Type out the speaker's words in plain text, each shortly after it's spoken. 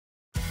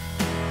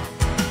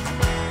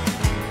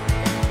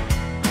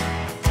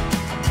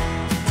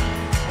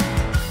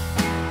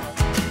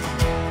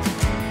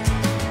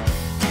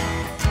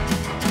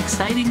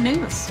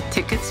breaking news.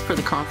 Tickets for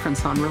the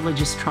Conference on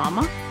Religious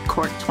Trauma,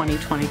 Court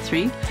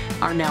 2023,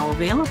 are now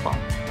available.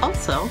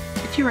 Also,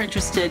 if you're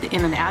interested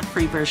in an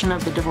ad-free version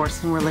of the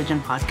Divorcing Religion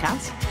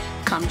podcast,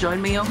 come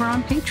join me over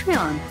on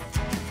Patreon.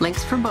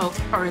 Links for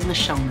both are in the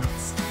show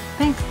notes.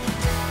 Thanks.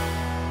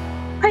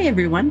 Hi,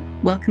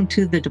 everyone. Welcome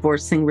to the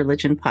Divorcing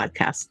Religion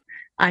podcast.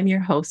 I'm your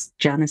host,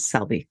 Janice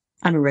Selby.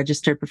 I'm a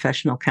registered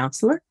professional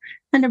counselor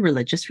and a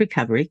religious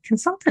recovery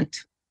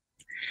consultant.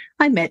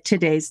 I met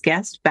today's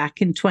guest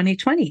back in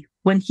 2020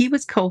 when he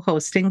was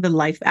co-hosting the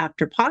Life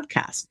After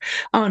podcast,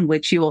 on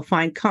which you will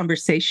find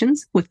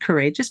conversations with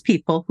courageous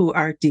people who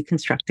are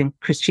deconstructing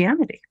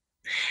Christianity.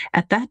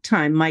 At that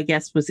time, my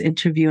guest was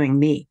interviewing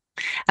me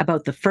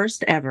about the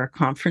first ever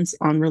Conference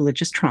on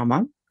Religious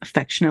Trauma,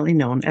 affectionately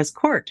known as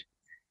CORT.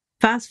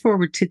 Fast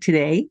forward to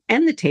today,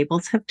 and the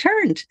tables have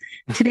turned.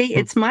 Today,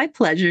 it's my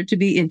pleasure to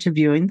be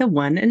interviewing the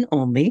one and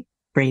only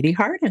Brady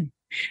Hardin.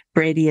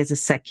 Brady is a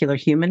secular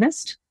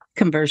humanist,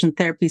 conversion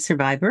therapy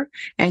survivor,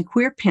 and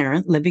queer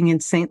parent living in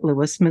St.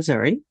 Louis,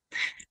 Missouri,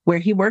 where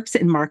he works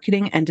in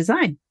marketing and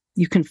design.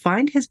 You can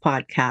find his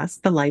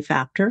podcast, The Life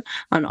After,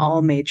 on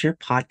all major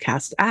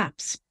podcast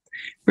apps.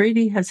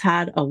 Brady has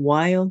had a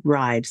wild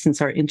ride since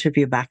our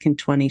interview back in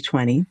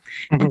 2020,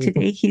 and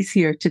today he's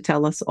here to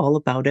tell us all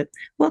about it.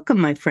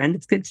 Welcome, my friend.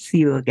 It's good to see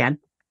you again.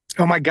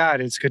 Oh my God,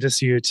 it's good to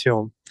see you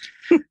too.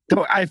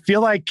 Though I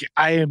feel like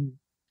I am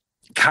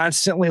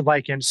constantly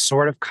like in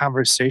sort of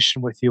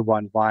conversation with you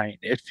online,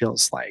 it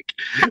feels like.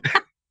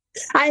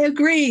 I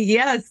agree.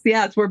 Yes.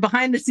 We're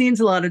behind the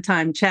scenes a lot of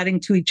time chatting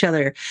to each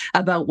other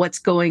about what's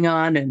going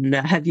on and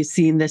have you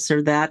seen this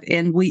or that?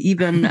 And we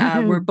even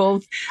were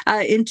both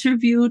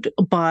interviewed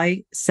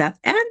by Seth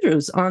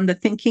Andrews on The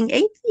Thinking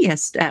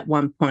Atheist at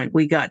one point.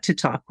 We got to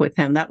talk with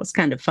him. That was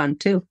kind of fun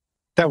too.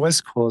 That was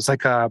cool. It's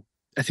like, I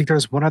think there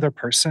was one other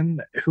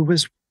person who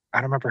was, I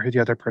don't remember who the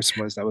other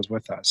person was that was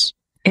with us.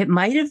 It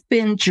might have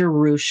been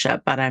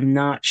Jerusha, but I'm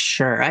not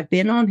sure. I've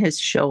been on his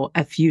show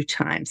a few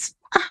times.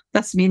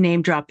 That's me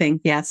name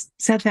dropping. Yes,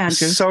 Seth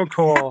Andrews. So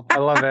cool. I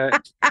love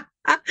it.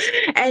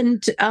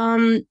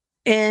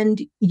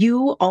 And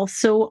you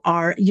also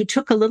you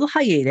took a little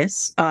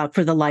hiatus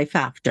for the Life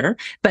After,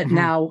 but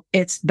now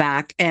it's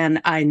back.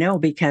 And I know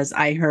because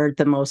I heard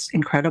the most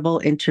incredible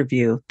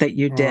interview that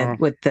you did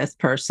with this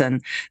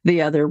person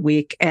the other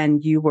week,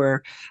 and you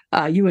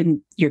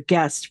and your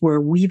guest were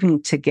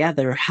weaving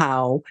together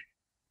how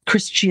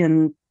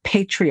Christian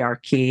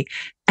patriarchy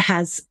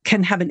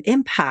can have an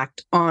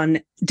impact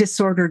on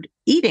disordered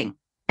eating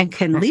and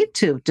can lead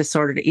to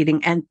disordered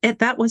eating. And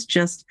that was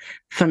just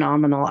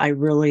phenomenal. I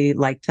really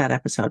liked that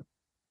episode.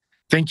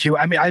 Thank you.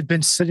 I mean, I've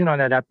been sitting on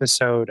that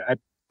episode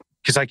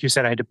because like you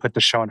said, I had to put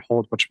the show on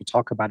hold, which we'll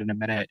talk about in a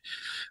minute.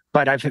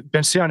 But I've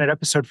been sitting on that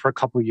episode for a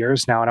couple of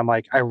years now. And I'm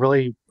like, I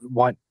really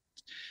want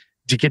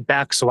to get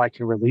back so I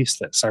can release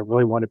this. I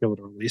really want to be able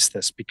to release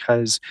this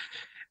because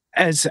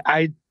as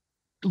I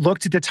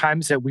looked at the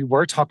times that we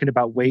were talking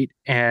about weight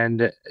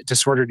and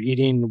disordered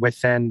eating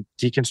within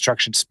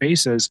deconstruction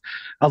spaces,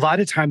 a lot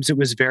of times it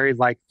was very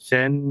like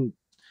thin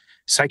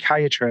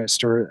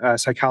psychiatrist or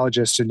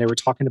psychologist, and they were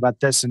talking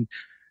about this and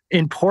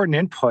important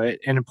input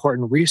and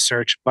important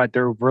research, but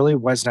there really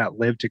was not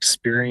lived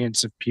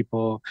experience of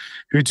people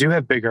who do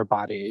have bigger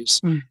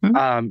bodies.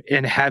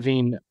 And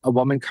having a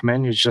woman come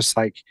in who's just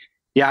like,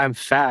 yeah, I'm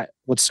fat,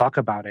 let's talk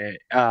about it.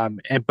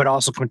 But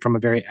also coming from a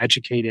very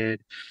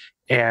educated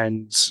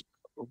and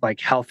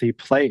like healthy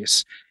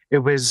place. It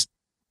was,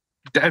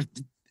 I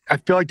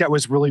feel like that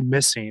was really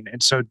missing.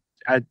 And so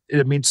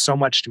it means so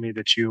much to me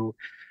that you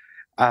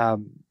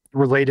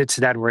related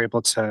to that and were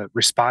able to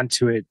respond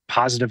to it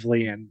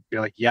positively and be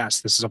like, yes,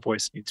 this is a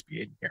voice that needs to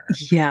be in here.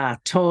 Yeah,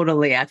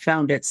 totally. I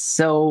found it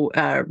so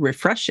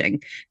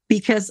refreshing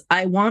because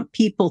I want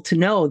people to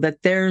know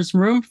that there's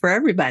room for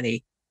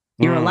everybody.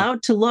 You're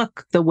allowed to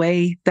look the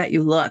way that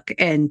you look.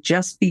 And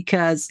just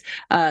because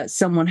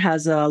someone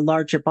has a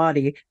larger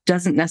body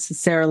doesn't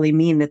necessarily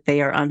mean that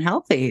they are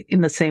unhealthy,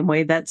 in the same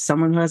way that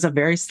someone who has a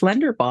very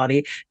slender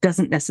body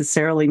doesn't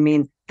necessarily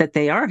mean that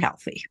they are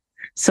healthy.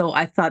 So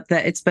I thought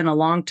that it's been a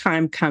long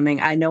time coming.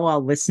 I know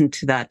I'll listen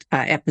to that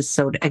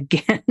episode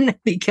again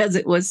because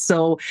it was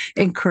so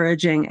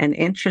encouraging and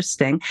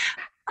interesting.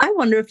 I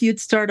wonder if you'd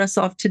start us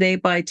off today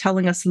by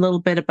telling us a little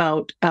bit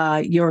about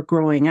your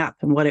growing up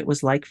and what it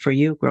was like for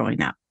you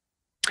growing up.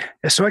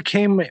 So I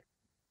came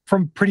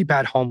from pretty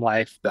bad home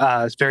life.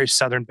 It's very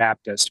Southern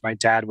Baptist. My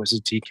dad was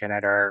a deacon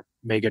at our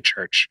mega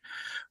church.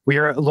 We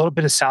are a little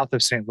bit south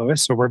of St. Louis,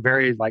 so we're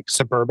very like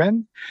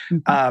suburban,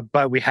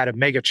 but we had a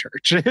mega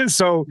church.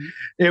 So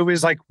it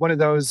was like one of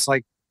those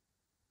like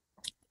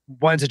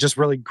ones that just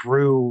really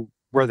grew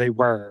where they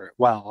were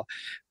well.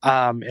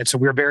 And so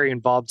we were very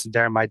involved in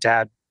there. My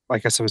dad,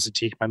 like I said, was a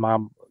deacon. My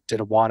mom did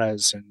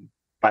Awanas and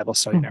Bible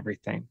study and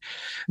everything.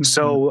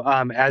 So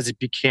as it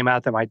became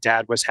out that my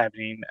dad was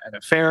having an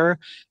affair,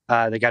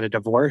 they got a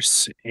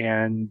divorce,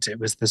 and it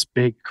was this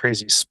big,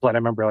 crazy split. I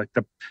remember like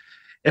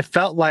it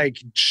felt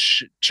like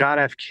John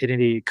F.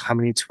 Kennedy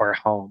coming to our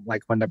home,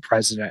 like when the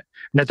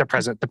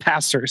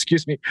pastor,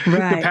 excuse me, the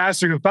Right.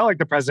 pastor who felt like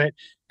the president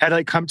had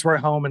like come to our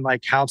home and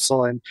like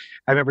counsel. And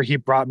I remember he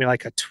brought me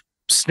like a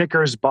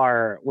Snickers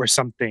bar or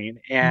something.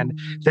 And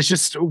that's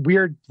just a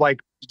weird,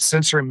 like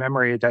sensory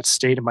memory that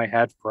stayed in my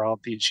head for all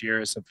these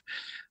years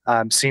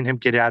of seeing him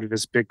get out of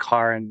his big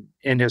car and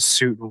in his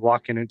suit and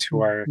walking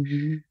into our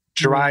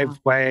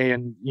driveway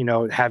and, you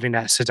know, having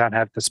to sit down and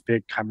have this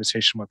big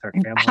conversation with our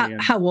family.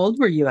 How old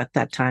were you at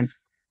that time?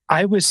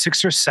 I was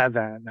 6 or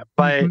 7,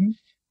 but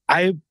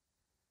I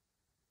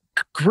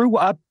grew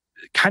up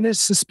kind of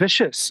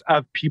suspicious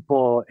of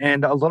people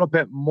and a little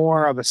bit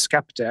more of a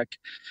skeptic.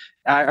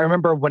 I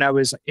remember when I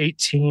was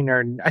 18,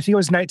 or I think it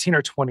was 19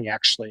 or 20,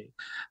 actually.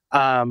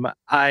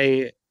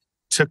 I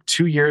took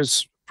 2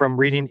 years from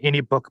reading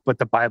any book but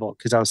the Bible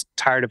because I was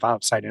tired of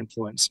outside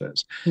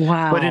influences.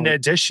 Wow. But in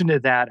addition to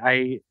that,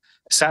 I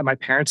sat my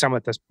parents down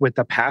with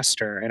the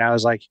pastor, and I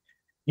was like,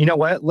 you know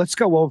what? Let's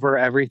go over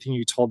everything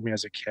you told me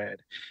as a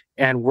kid,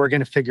 and we're going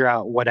to figure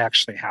out what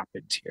actually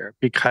happened here.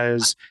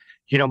 Because,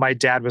 you know, my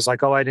dad was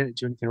like, oh, I didn't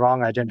do anything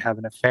wrong. I didn't have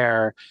an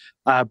affair.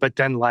 But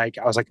then, like,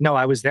 I was like, no,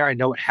 I was there. I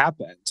know what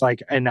happened.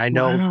 Like, and I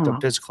know the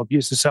physical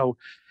abuse. And so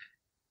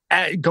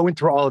going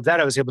through all of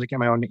that, I was able to get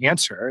my own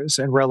answers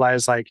and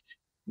realize, like,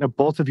 you know,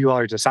 both of you all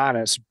are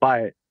dishonest,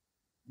 but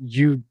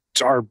you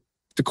are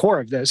the core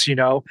of this, you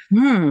know?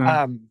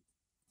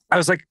 I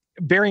was like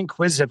very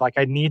inquisitive. Like,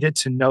 I needed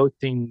to know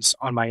things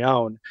on my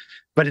own.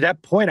 But at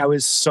that point, I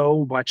was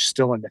so much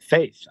still in the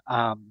faith.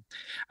 I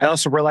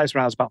also realized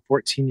when I was about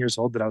 14 years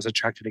old that I was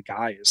attracted to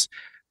guys,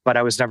 but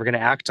I was never going to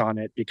act on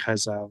it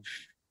because of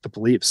the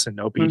beliefs and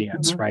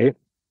obedience, right?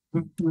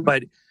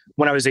 But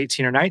when I was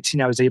 18 or 19,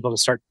 I was able to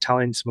start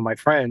telling some of my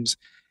friends,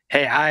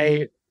 hey,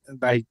 I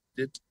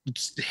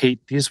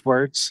hate these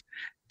words.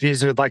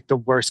 These are like the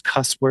worst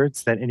cuss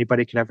words that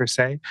anybody could ever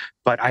say,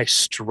 but I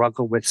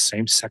struggle with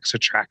same-sex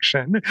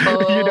attraction.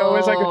 You know,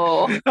 it's like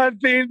a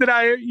thing that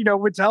I, you know,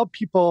 would tell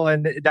people,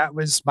 and that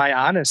was my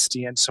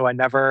honesty. And so I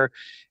never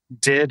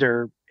did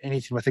or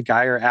anything with a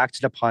guy or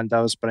acted upon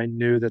those, but I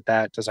knew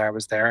that desire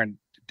was there, and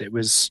it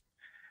was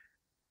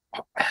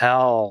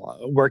hell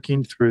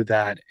working through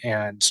that,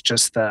 and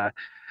just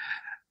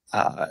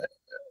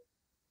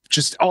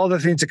just all the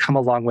things that come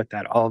along with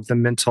that, all of the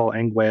mental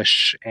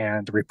anguish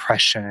and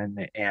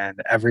repression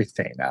and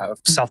everything of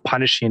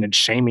self-punishing and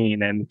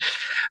shaming and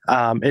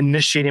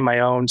initiating my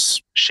own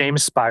shame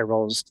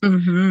spirals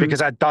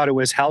because I thought it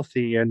was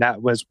healthy and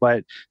that was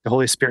what the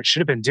Holy Spirit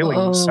should have been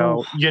doing.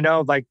 So, you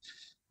know, like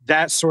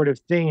that sort of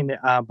thing,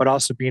 but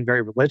also being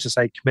very religious.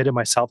 I committed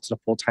myself to the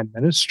full-time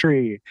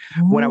ministry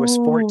when I was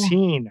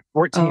 14.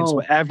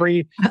 So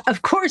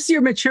Of course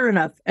you're mature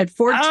enough at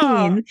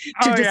 14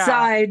 to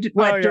decide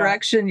what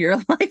direction your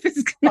life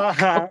is going to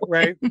go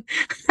right.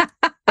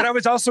 But I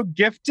was also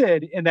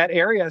gifted in that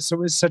area. So it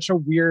was such a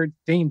weird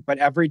thing. But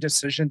every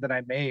decision that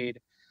I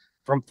made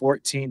from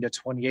 14 to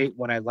 28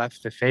 when I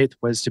left the faith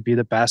was to be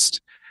the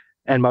best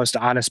and most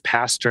honest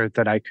pastor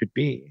that I could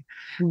be.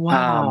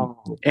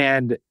 Wow.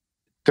 And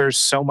there's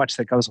so much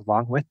that goes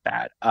along with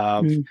that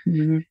of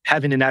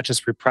having to not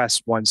just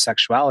repress one's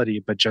sexuality,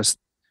 but just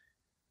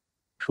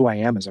who I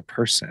am as a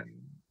person.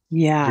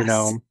 Yes. You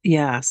know?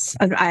 Yes.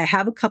 I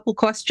have a couple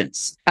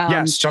questions.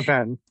 Yes, jump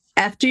in.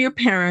 After your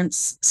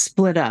parents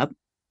split up,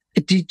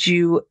 did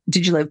you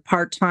live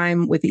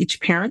part-time with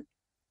each parent?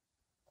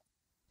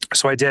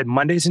 So I did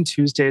Mondays and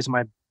Tuesdays,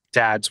 my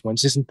dad's,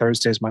 Wednesdays and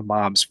Thursdays, my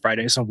mom's,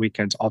 Fridays and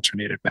weekends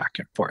alternated back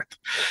and forth.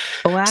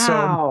 Wow.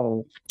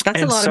 So,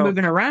 that's a lot of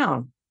moving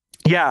around.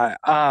 Yeah.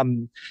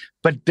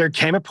 But there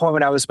came a point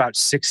when I was about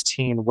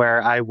 16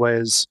 where I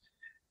was,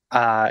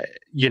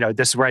 you know,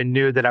 this is where I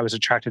knew that I was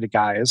attracted to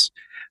guys.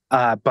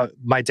 But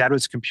my dad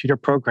was a computer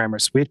programmer.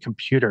 So we had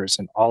computers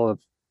and all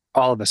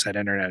of us had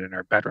internet in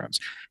our bedrooms.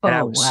 And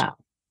I was,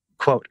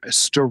 quote,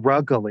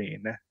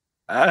 struggling,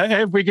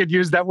 if we could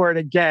use that word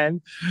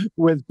again,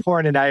 with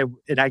porn. And I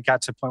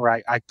got to the point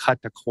where I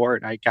cut the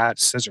cord. I got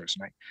scissors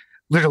and I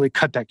literally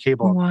cut that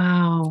cable.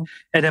 Wow.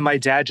 And then my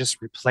dad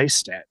just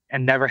replaced it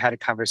and never had a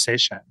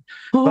conversation.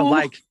 But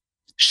like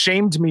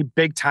shamed me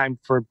big time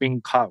for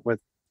being caught with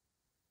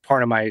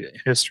part of my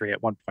history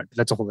at one point. But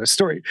that's a whole other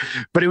story.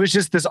 But it was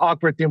just this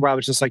awkward thing where I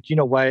was just like, you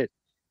know what?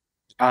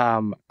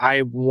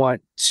 I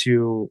want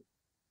to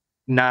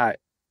not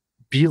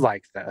be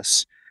like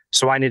this.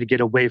 So I need to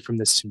get away from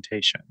this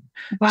temptation.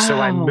 Wow. So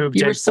I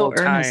moved in so full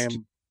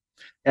time.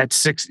 At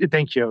 6,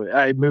 thank you.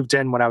 I moved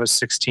in when I was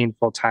 16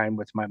 full time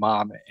with my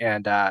mom,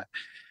 and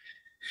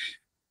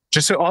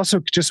just so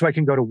I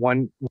can go to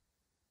one.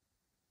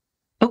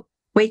 Oh,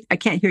 wait, I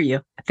can't hear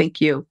you. I think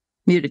you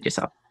muted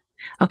yourself.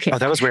 Okay. Oh,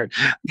 that was weird.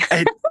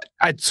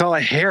 I saw a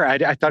hair.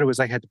 I thought it was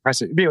like I had to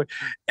press it. Anyway,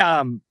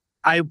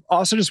 I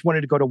also just wanted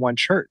to go to one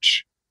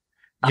church,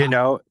 you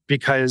know,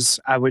 because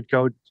I would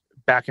go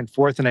back and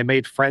forth, and I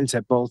made friends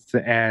at both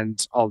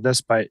and all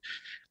this, but.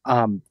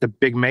 The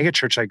big mega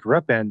church I grew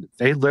up in,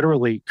 they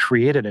literally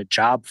created a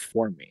job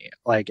for me,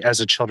 like as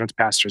a children's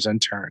pastor's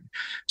intern.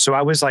 So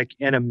I was like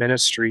in a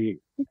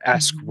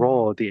ministry-esque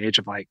role at the age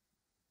of like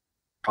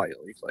probably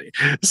illegally,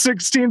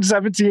 16,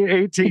 17,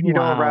 18,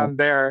 Wow. around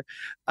there.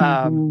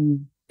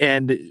 And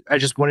I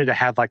just wanted to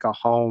have like a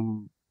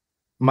home,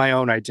 my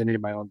own identity,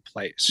 my own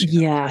place.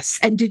 Yes.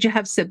 And did you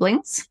have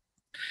siblings?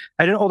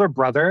 I had an older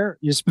brother.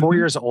 He's 4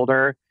 years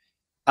older.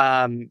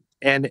 And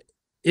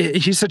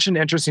he's such an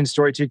interesting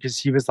story too, because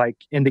he was like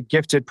in the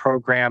gifted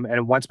program.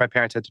 And once my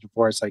parents had to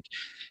divorce, like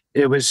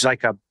it was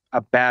like a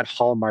bad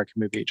Hallmark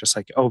movie, just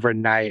like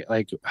overnight,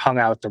 like hung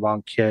out with the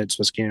wrong kids,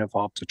 was getting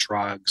involved to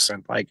drugs,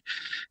 and like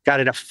got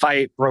in a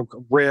fight, broke a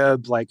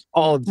rib, like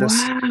all of this.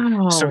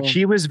 Wow. So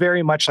he was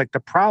very much like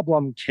the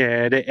problem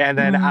kid. And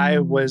then I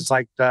was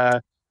like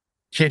the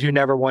kid who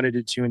never wanted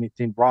to do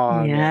anything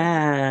wrong.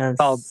 Yes.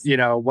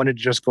 And wanted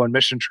to just go on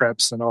mission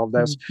trips and all of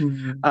this.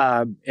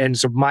 And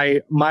so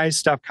my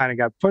stuff kind of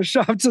got pushed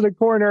off to the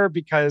corner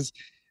because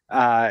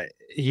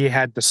he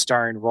had the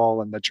starring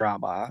role in the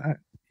drama.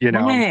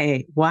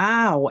 Right.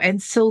 Wow.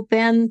 And so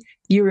then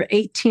you were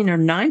 18 or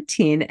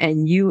 19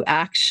 and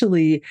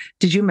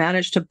did you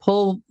manage to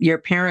pull your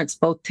parents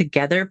both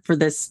together for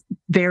this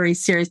very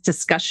serious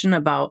discussion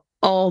about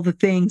all the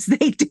things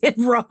they did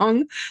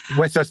wrong?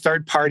 With a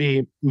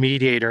third-party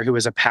mediator who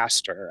was a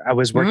pastor. I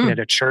was working at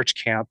a church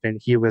camp,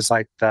 and he was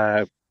like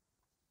the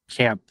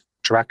camp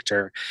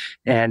director.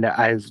 And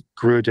I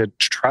grew to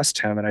trust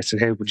him. And I said,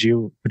 "Hey, would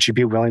you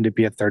be willing to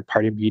be a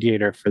third-party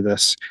mediator for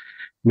this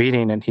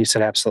meeting?" And he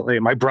said, "Absolutely."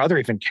 My brother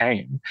even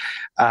came,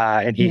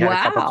 and he had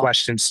a couple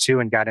questions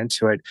too and got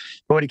into it.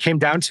 But what it came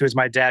down to is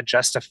my dad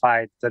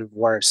justified the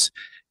divorce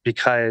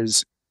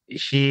because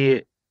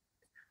he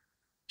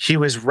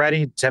was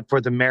ready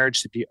for the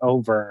marriage to be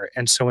over.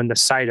 And so in the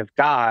sight of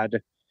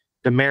God,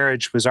 the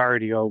marriage was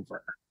already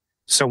over.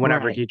 So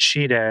whenever he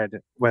cheated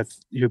with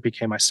who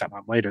became my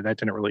stepmom later, that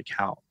didn't really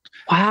count.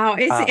 Wow.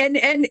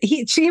 And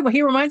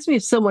he reminds me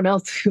of someone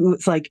else who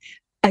was like,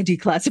 I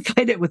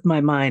declassified it with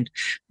my mind.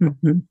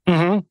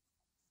 But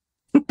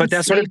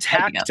that sort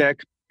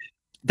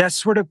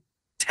of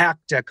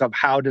tactic of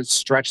how to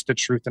stretch the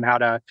truth and how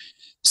to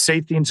say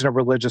things in a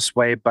religious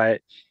way,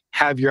 but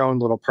have your own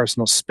little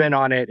personal spin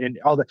on it, and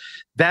all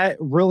that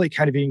really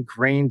kind of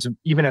ingrained,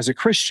 even as a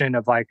Christian,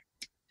 of like,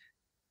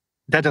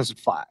 that doesn't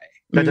fly.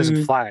 That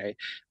doesn't fly.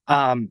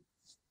 And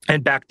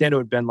back then it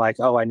would have been like,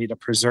 oh, I need to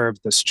preserve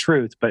this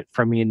truth. But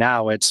for me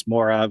now, it's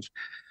more of,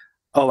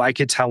 oh, I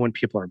could tell when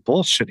people are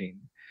bullshitting.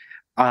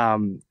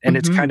 And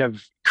it's kind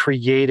of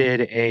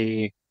created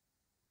a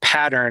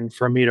pattern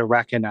for me to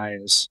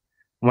recognize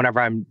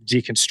whenever I'm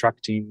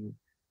deconstructing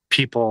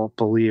people,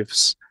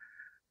 beliefs,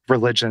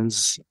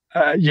 religions,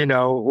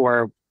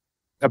 or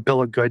a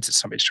bill of goods that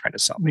somebody's trying to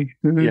sell me.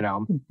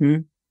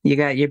 You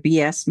got your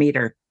BS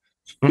meter.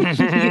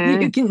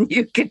 you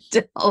can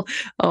tell.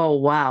 Oh,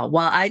 wow.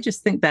 Well, I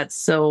just think that's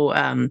so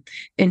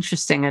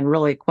interesting and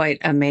really quite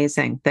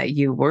amazing that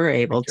you were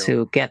able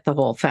to get the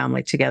whole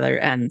family together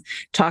and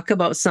talk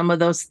about some of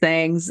those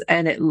things.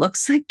 And it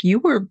looks like you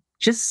were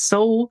just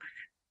so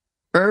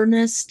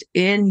earnest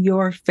in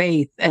your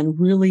faith and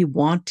really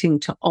wanting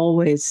to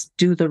always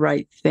do the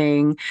right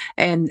thing,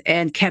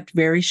 and kept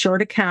very short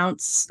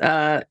accounts,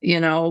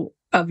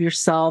 of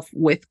yourself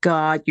with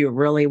God. You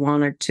really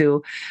wanted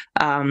to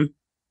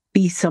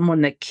be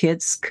someone that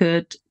kids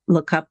could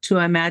look up to,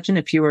 I imagine,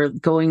 if you were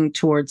going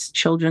towards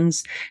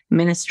children's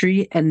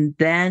ministry. And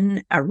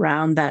then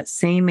around that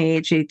same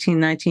age, 18,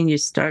 19, you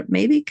start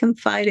maybe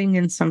confiding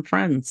in some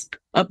friends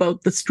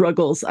about the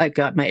struggles. I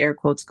got my air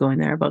quotes going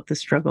there, about the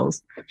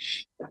struggles.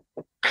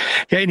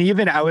 Yeah, and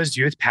even I was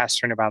youth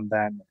pastoring around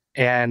then.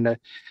 And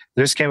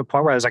there came a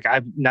point where I was like,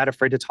 I'm not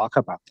afraid to talk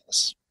about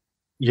this,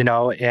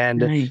 and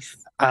nice.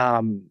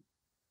 And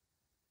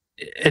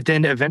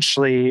then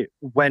eventually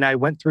when I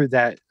went through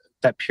that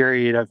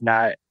period of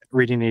not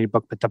reading any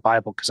book but the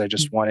Bible, because I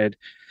just wanted,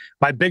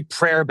 my big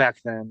prayer back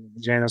then,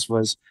 Janice,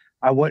 was,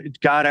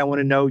 God, I want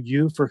to know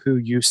you for who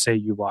you say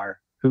you are.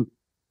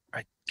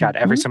 God,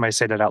 every time I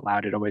say that out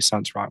loud, it always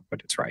sounds wrong,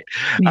 but it's right.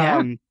 Yeah.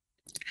 And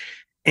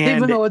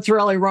even though it's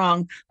really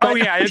wrong. But... Oh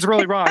yeah, it's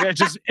really wrong. It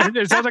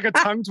sounds like a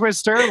tongue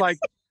twister. Like,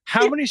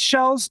 how many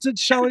shells did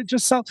Shelley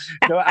just sell?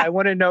 No, I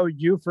want to know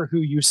you for who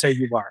you say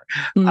you are.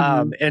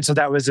 And so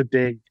that was a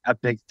big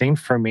thing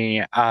for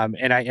me.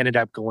 And I ended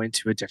up going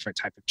to a different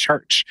type of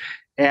church.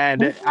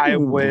 And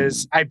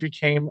I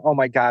became, oh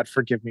my God,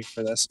 forgive me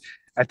for this.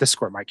 I have to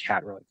squirt my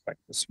cat really quick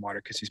with some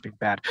water because he's being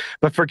bad.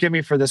 But forgive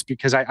me for this,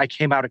 because I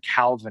came out a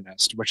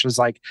Calvinist, which was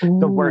like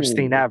the worst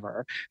thing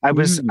ever. I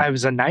was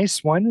a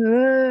nice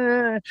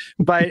one,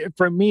 but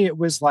for me it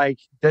was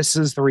like, this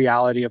is the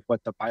reality of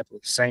what the Bible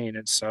is saying.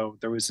 And so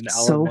there was an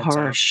element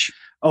of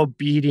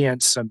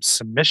obedience, some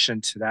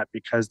submission to that,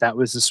 because that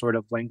was the sort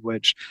of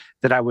language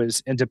that I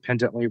was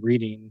independently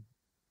reading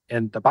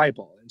in the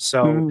Bible. And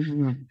so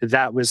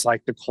that was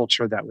like the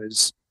culture that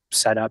was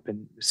set up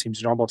and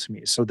seems normal to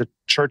me. So the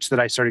church that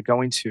I started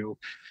going to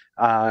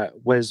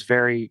was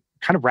very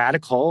kind of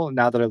radical.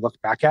 Now that I look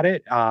back at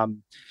it, got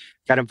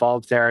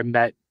involved there. I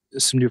met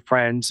some new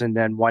friends, and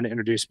then one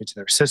introduced me to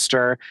their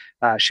sister.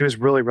 She was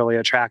really, really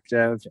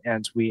attractive,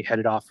 and we hit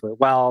it off really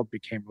well,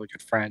 became really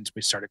good friends.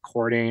 We started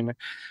courting.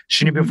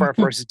 She knew before our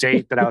first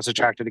date that I was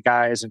attracted to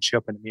guys, and she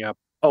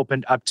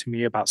opened up to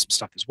me about some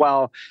stuff as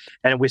well.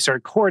 And we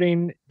started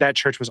courting. That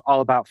church was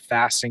all about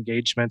fast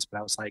engagements, but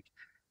I was like,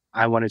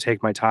 I want to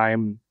take my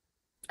time.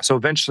 So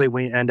eventually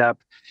we end up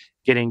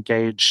getting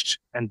engaged,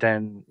 and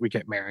then we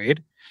get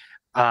married.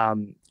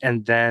 And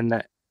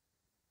then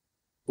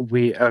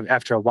we,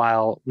 after a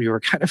while, we were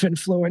kind of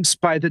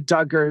influenced by the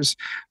Duggars.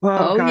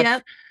 Oh God, yeah.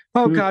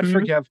 oh God,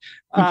 forgive.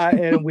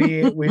 And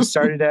we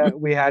started.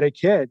 We had a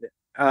kid.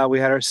 We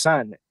had our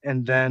son,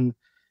 and then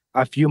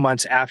a few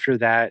months after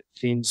that,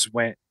 things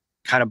went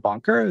kind of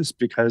bonkers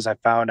because I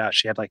found out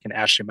she had like an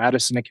Ashley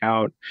Madison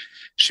account.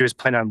 She was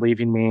planning on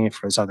leaving me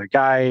for this other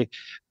guy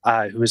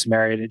who was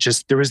married.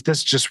 There was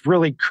this just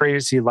really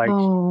crazy, like,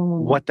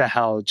 what the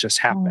hell just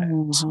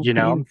happened,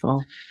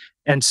 Painful.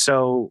 And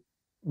so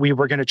we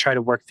were going to try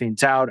to work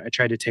things out. I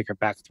tried to take her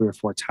back 3 or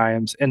 4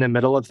 times. In the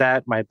middle of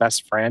that, my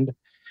best friend,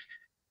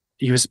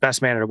 he was the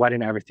best man at a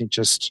wedding. Everything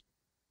just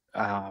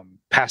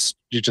passed.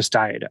 He just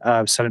died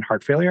of sudden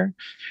heart failure.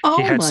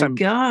 He had some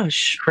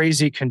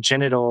crazy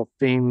congenital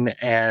thing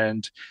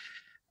and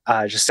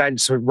just died.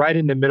 So right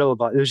in the middle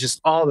of it was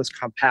just all this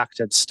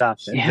compacted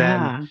stuff. And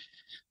then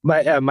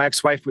my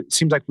ex-wife, it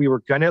seemed like we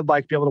were gonna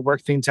like be able to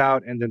work things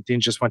out, and then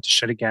things just went to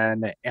shit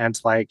again.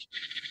 And like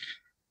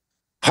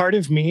part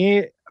of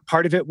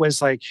it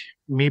was like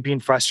me being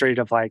frustrated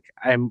of like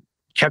I'm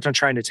kept on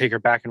trying to take her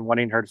back and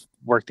wanting her to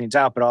work things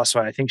out, but also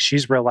I think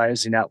she's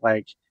realizing that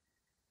like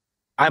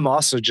I'm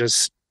also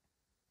just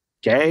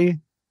gay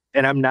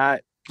and I'm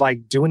not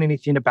like doing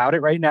anything about it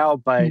right now,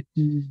 but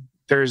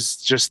there's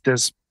just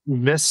this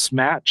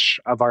mismatch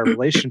of our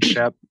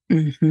relationship.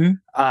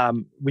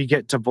 We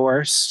get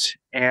divorced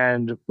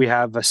and we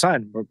have a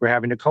son. We're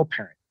having to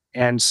co-parent.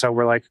 And so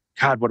we're like,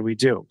 God, what do we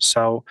do?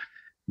 So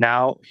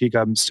now he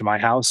comes to my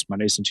house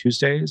Mondays and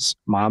Tuesdays,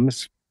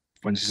 mom's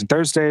Wednesdays and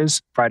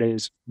Thursdays,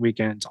 Fridays,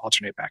 weekends,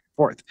 alternate back and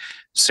forth.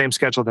 Same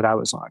schedule that I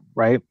was on,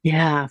 right?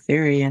 Yeah,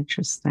 very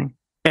interesting.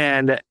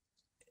 And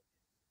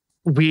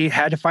we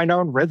had to find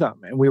our own rhythm,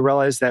 and we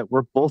realized that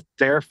we're both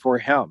there for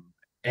him.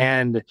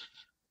 And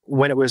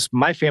when it was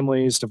my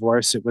family's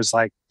divorce, it was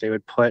like they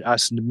would put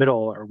us in the middle,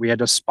 or we had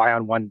to spy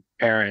on one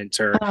parent,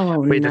 or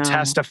we had to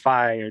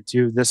testify or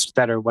do this,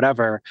 that, or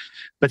whatever.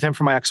 But then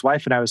for my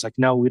ex-wife and I was like,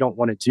 no, we don't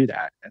want to do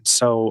that. And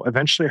so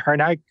eventually her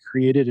and I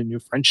created a new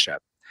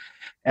friendship.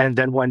 And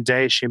then one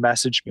day she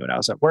messaged me when I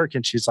was at work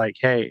and she's like,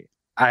 hey,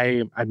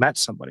 I met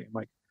somebody. I'm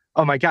like,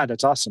 oh my God,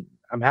 that's awesome.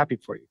 I'm happy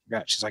for you.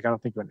 Yeah. She's like, I don't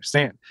think you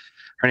understand.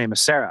 Her name is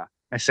Sarah.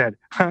 I said,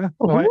 huh?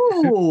 What?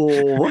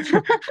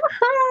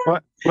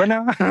 What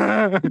now?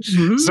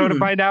 So to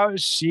find out,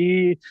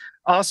 she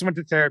also went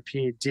to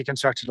therapy,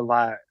 deconstructed a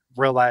lot,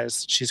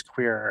 realized she's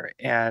queer,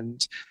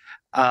 and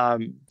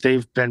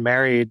they've been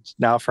married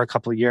now for a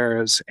couple of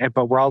years.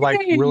 But we're all like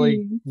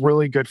really,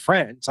 really good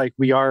friends. Like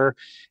we are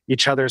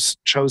each other's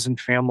chosen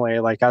family.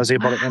 Like I was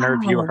able to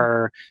interview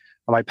her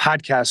on my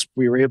podcast.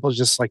 We were able to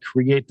just like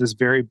create this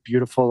very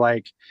beautiful,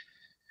 like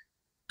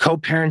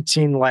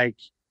co-parenting, like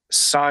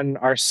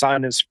our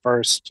son is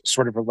first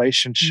sort of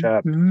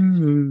relationship,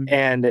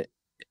 and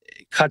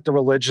cut the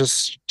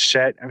religious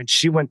shit. I mean,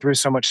 she went through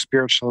so much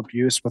spiritual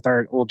abuse with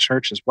our old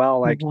church as well.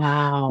 Like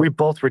we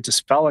both were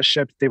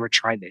disfellowshipped. They were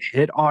trying to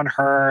hit on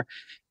her.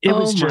 It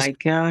was just, my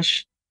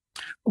gosh.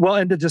 Well,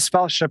 and the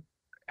disfellowship,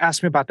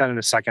 ask me about that in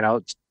a second.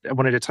 I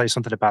wanted to tell you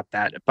something about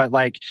that. But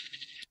like,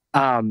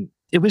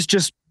 it was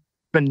just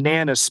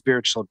banana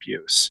spiritual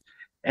abuse.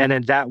 And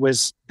then that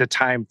was the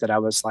time that I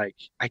was like,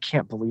 I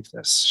can't believe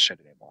this shit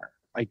anymore.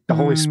 Like the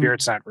Holy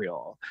Spirit's not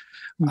real.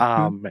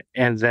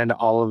 And then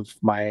all of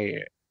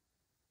my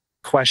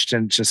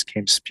questions just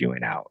came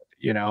spewing out,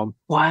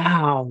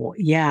 Wow.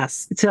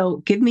 Yes. So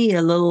give me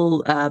a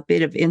little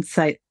bit of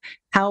insight.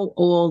 How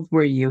old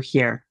were you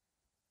here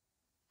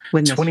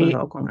when this was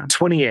all going on?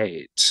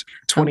 28,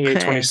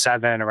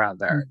 27, around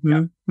there.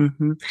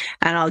 And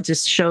I'll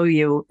just show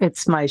you,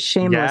 it's my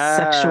shameless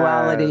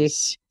sexuality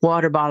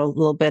water bottle, a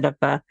little bit of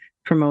a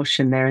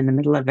promotion there in the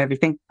middle of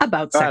everything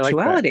about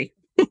sexuality.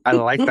 I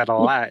like that a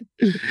lot.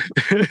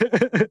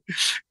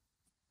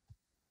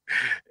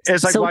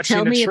 It's like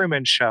watching the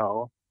Truman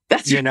Show,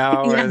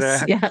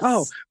 yes.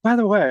 Oh, by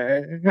the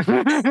way.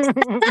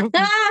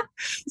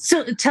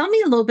 So tell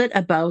me a little bit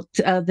about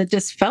the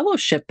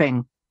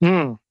disfellowshipping.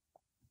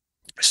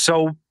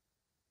 So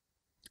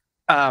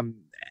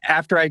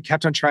after I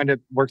kept on trying to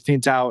work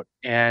things out,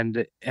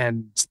 and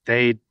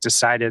they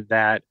decided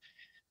that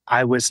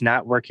I was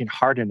not working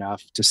hard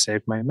enough to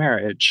save my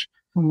marriage.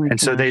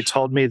 So they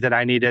told me that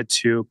I needed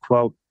to,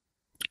 quote,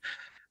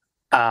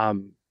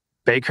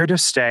 beg her to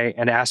stay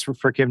and ask for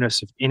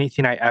forgiveness of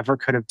anything I ever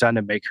could have done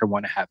to make her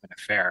want to have an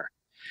affair.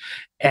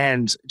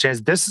 And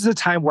Jez, this is a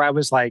time where I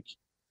was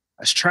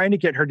trying to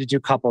get her to do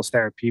couples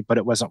therapy, but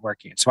it wasn't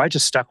working. So I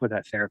just stuck with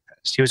that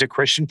therapist. He was a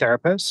Christian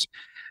therapist,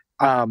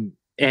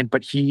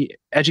 but he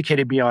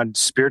educated me on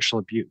spiritual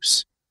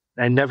abuse.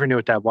 And I never knew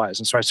what that was.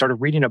 And so I started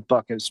reading a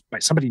book. It was by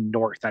somebody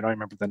North. I don't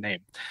remember the name.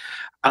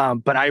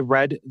 But I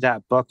read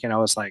that book and I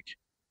was like,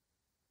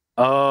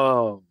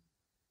 oh,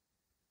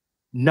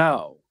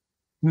 no,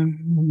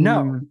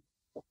 no,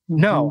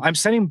 no. I'm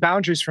setting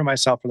boundaries for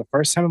myself for the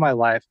first time in my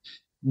life.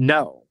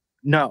 No,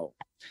 no.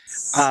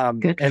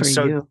 And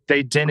so you.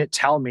 They didn't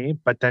tell me,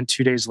 but then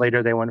 2 days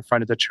later, they went in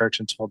front of the church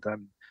and told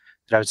them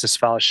that I was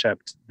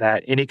disfellowshipped,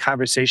 that any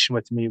conversation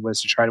with me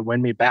was to try to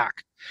win me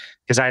back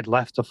because I had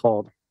left the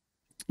fold,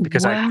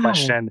 because I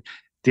questioned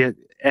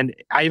and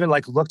I even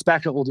like looked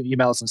back at old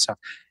emails and stuff.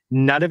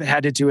 None of it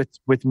had to do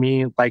with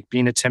me like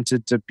being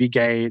attempted to be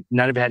gay.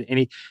 None of it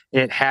had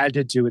it had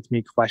to do with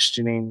me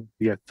questioning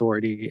the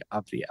authority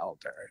of the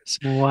elders.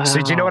 Wow.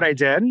 So do you know what I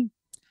did?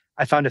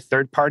 I found a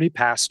third-party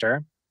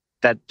pastor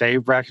that they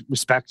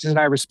respected and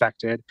I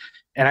respected.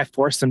 And I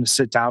forced them to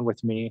sit down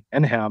with me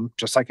and him,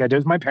 just like I did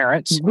with my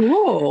parents.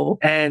 Whoa.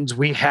 And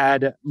we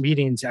had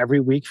meetings every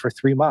week for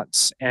 3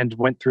 months and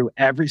went through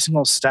every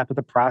single step of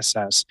the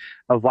process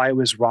of why it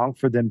was wrong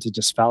for them to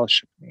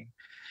disfellowship me.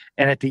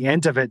 And at the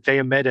end of it, they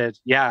admitted,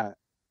 yeah,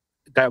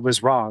 that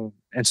was wrong.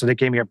 And so they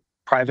gave me a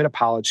private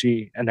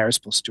apology and they were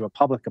supposed to do a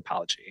public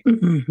apology.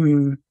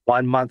 1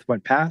 month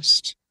went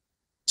past,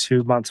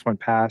 2 months went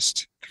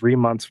past, 3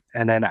 months.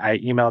 And then I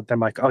emailed them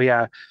like, oh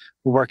yeah,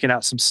 we're working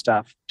out some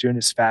stuff, doing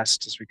as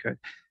fast as we could.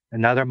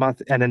 Another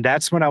month. And then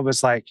that's when I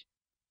was like,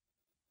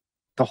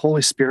 the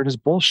Holy Spirit is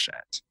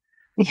bullshit.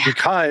 Yeah.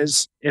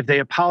 Because if they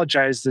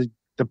apologize,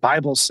 the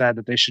Bible said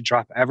that they should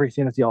drop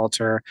everything at the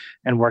altar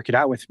and work it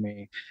out with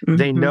me.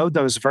 They know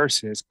those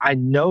verses. I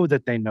know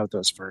that they know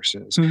those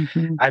verses.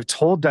 I've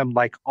told them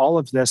like all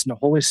of this, and the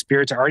Holy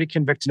Spirit's already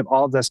convicted of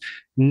all of this.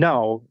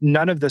 No,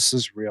 none of this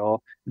is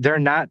real. They're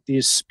not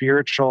these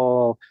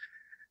spiritual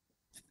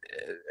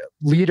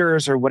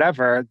leaders or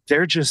whatever.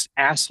 They're just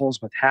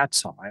assholes with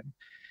hats on.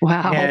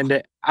 Wow.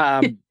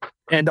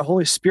 And the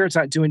Holy Spirit's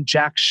not doing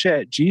jack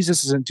shit.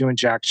 Jesus isn't doing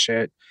jack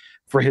shit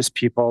for his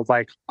people.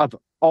 Like, of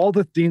all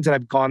the things that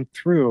I've gone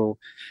through,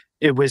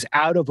 it was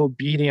out of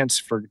obedience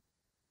for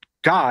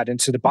God and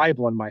to the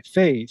Bible and my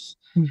faith.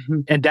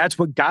 And that's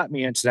what got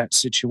me into that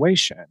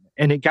situation.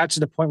 And it got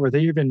to the point where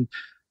they even,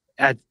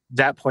 at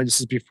that point, this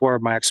is before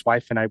my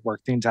ex-wife and I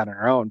worked things out on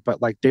our own,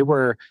 but like they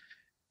were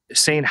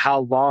saying how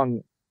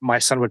long my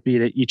son would be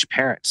to each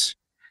parent.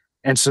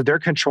 And so they're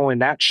controlling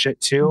that shit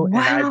too.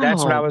 Wow. And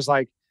that's when I was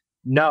like,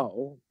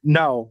 no,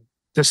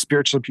 the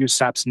spiritual abuse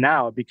stops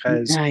now,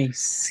 because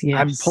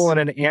I'm pulling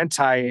an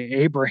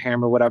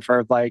anti-Abraham or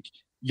whatever. Like,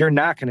 you're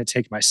not going to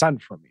take my son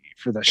from me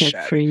for this shit.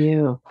 Good for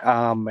you.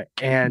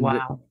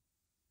 And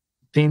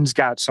things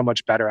got so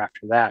much better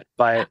after that.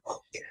 But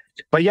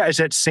yeah,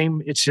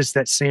 it's just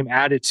that same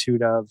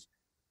attitude of,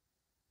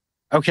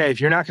 okay, if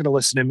you're not going to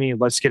listen to me,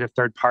 let's get a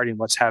third party and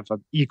let's have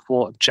an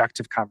equal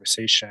objective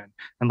conversation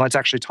and let's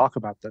actually talk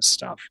about this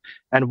stuff.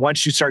 And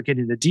once you start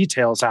getting the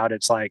details out,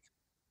 it's like,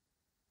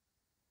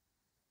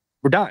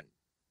 we're done.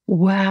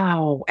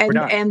 Wow.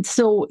 And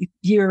so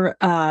your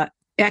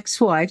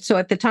ex-wife, so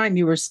at the time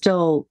you were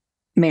still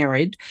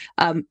married,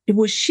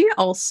 was she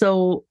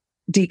also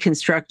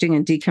deconstructing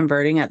and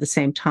deconverting at the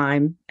same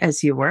time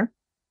as you were?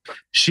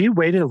 She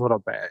waited a little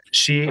bit.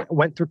 She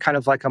went through kind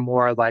of like a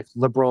more like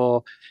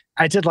liberal,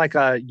 I did like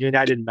a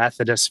United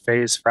Methodist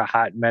phase for a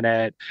hot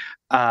minute,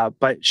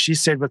 but she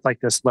stayed with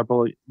like this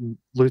liberal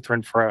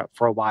Lutheran for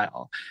a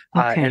while,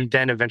 and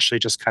then eventually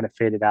just kind of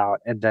faded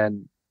out. And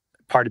then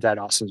part of that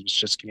also was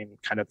just getting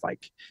kind of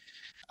like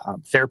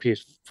therapy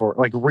for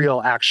like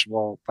real,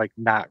 actual, like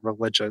not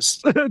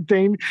religious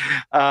thing,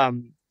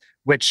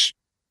 which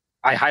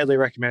I highly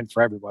recommend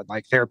for everyone.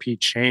 Like, therapy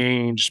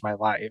changed my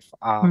life.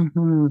 I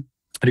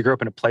grew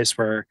up in a place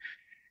where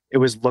it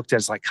was looked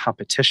as like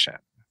competition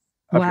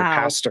of your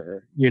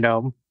pastor, you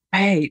know?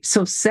 Right.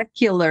 So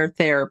secular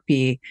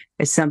therapy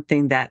is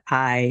something that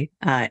I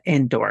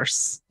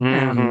endorse.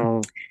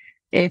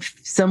 If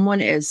someone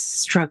is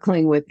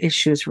struggling with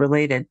issues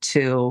related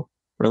to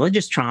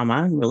religious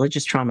trauma and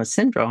religious trauma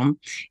syndrome,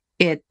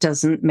 it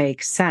doesn't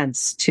make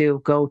sense to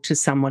go to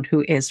someone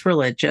who is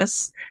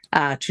religious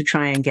to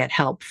try and get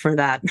help for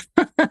that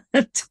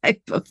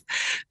type of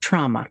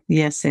trauma.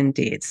 Yes,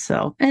 indeed.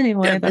 So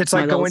anyway, that's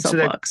like going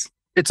to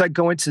it's like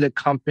going to the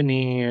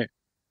company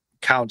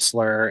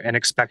counselor and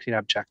expecting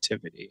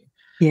objectivity.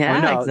 Yeah,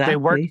 well, no,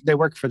 exactly. They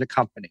work for the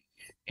company,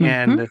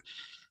 and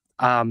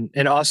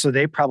also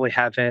they probably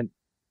haven't.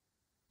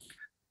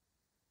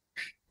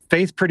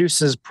 Faith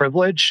produces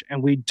privilege,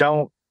 and we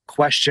don't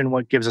question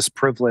what gives us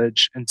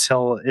privilege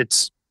until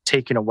it's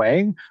taken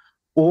away,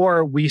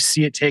 or we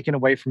see it taken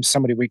away from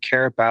somebody we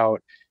care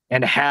about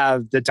and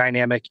have the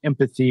dynamic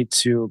empathy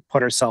to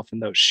put ourselves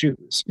in those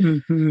shoes.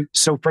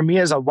 So for me,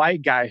 as a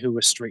white guy who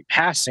was straight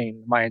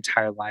passing my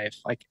entire life,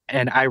 like,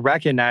 and I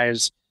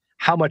recognize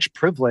how much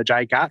privilege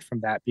I got from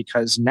that,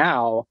 because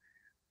now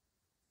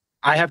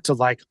I have to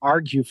like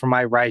argue for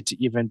my right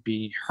to even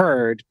be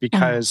heard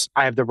because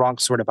I have the wrong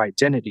sort of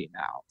identity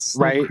now,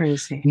 right?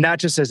 Crazy. Not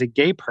just as a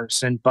gay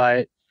person,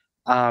 but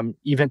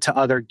even to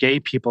other gay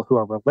people who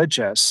are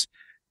religious,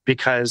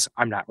 because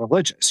I'm not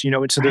religious, you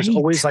know? And so there's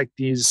always like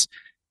these,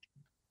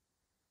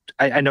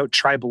 I know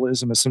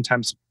tribalism is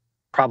sometimes a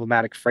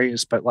problematic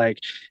phrase, but like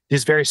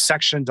these very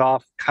sectioned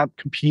off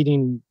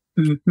competing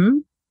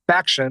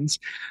factions,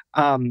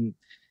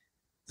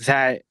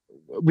 that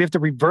we have to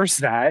reverse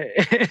that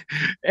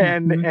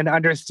and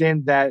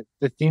understand that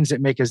the things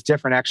that make us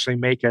different actually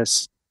make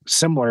us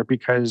similar,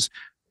 because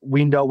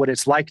we know what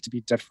it's like to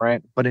be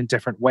different, but in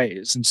different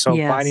ways. And so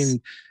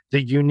finding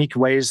the unique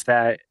ways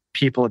that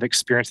people have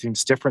experienced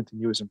things different than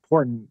you is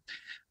important,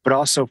 but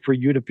also for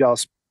you to be able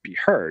to be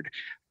heard.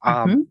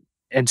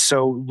 And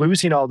so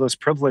losing all those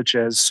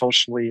privileges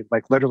socially,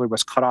 like literally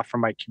was cut off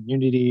from my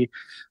community.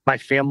 My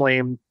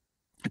family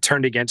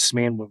turned against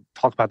me, and we'll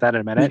talk about that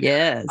in a minute.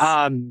 Yes.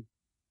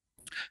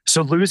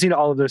 So losing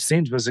all of those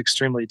things was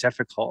extremely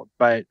difficult.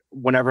 But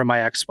whenever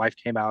my ex-wife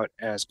came out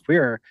as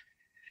queer,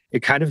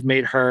 it kind of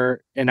made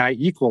her and I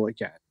equal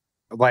again.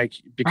 Like,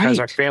 because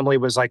our family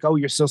was like, oh,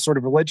 you're still sort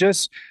of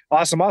religious?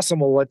 Awesome.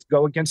 Well, let's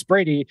go against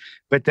Brady.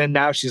 But then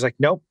now she's like,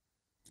 nope,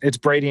 it's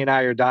Brady and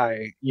I or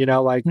die. You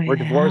know, like we're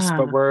divorced,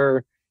 but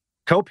we're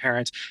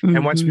co-parents.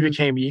 And once we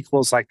became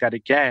equals like that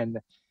again,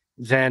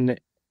 then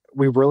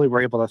we really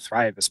were able to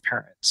thrive as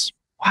parents.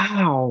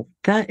 Wow,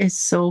 that is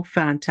so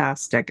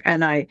fantastic.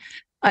 And I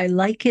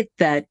like it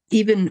that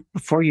even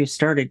before you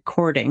started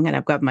courting, and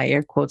I've got my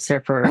air quotes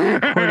there for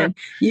courting,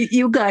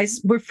 you guys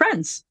were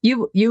friends.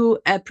 You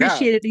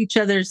appreciated each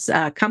other's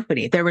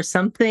company. There were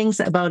some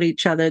things about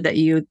each other that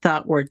you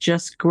thought were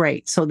just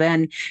great. So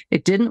then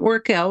it didn't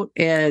work out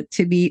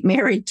to be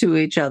married to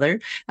each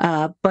other,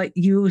 but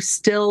you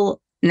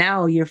still,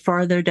 now you're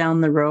farther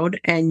down the road,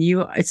 and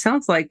it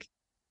sounds like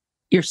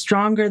you're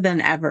stronger than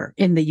ever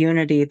in the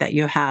unity that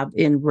you have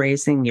in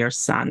raising your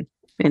son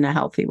in a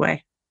healthy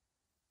way.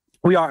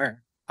 We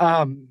are.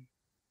 I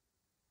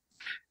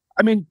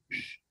mean,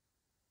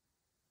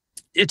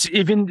 it's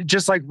even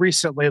just like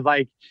recently,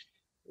 like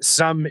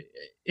some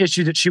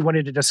issue that she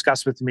wanted to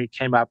discuss with me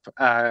came up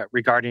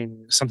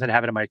regarding something that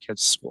happened at my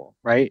kid's school,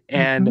 right?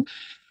 And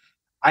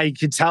I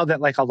could tell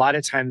that like a lot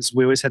of times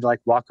we always had to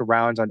like walk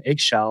around on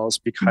eggshells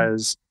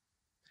because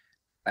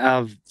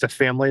of the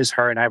families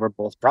her and I were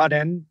both brought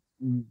in,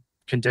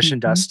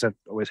 conditioned us to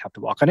always have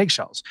to walk on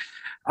eggshells.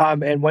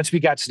 And once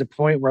we got to the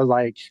point where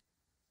like,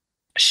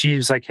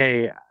 she's like,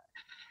 hey,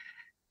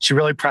 she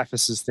really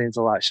prefaces things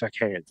a lot. She's like,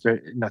 hey,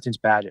 nothing's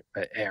bad,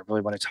 but hey, I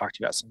really want to talk to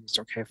you about something. It's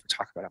okay if we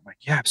talk about it. I'm like,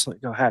 yeah,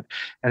 absolutely, go ahead.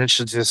 And then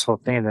she'll do this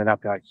whole thing, and then I'll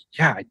be like,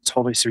 yeah, I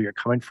totally see where you're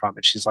coming from.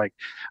 And she's like,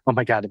 oh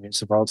my God, it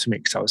means the world to me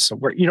because I was so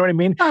worried. You know what I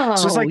mean? So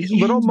it's like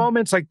little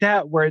moments like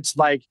that where it's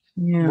like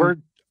we're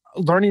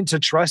learning to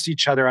trust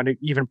each other on an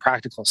even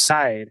practical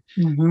side.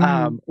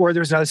 Or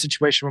there's another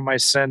situation where my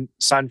son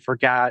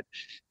forgot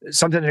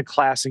something in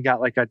class and got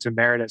like a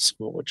demerit at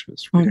school, which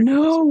was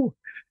ridiculous.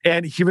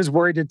 And he was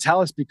worried to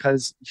tell us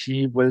because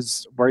he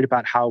was worried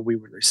about how we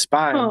would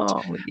respond.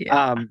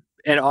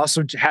 And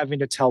also having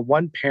to tell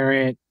one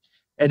parent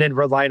and then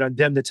relying on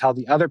them to tell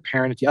the other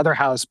parent at the other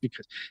house,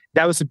 because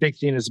that was the big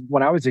thing is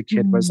when I was a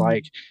kid was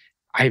like,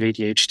 I have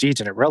ADHD,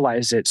 didn't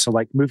realize it. So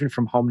like moving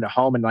from home to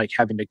home and like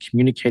having to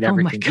communicate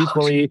everything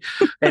equally.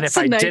 And if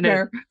I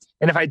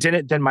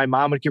didn't, then my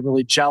mom would get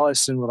really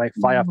jealous and would like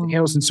fly off the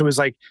handles. And so it was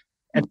like,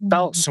 it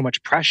felt so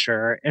much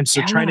pressure. And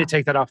so trying to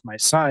take that off my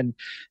son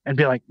and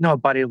be like, no,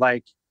 buddy,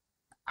 like,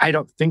 I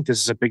don't think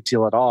this is a big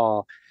deal at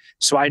all.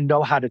 So I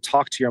know how to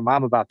talk to your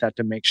mom about that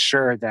to make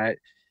sure that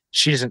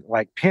she doesn't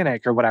like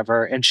panic or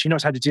whatever. And she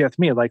knows how to deal with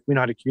me. Like, we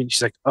know how to communicate.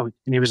 She's like, oh,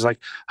 and he was like,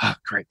 oh,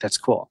 great. That's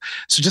cool.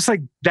 So just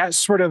like that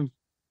sort of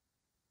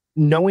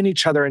knowing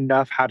each other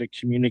enough how to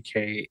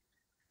communicate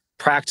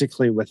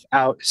practically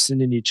without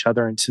sending each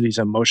other into these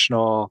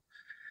emotional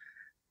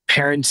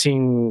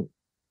parenting,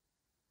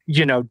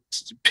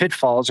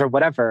 pitfalls or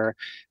whatever.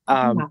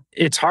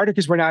 It's harder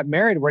because we're not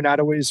married. We're not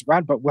always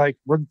around, but like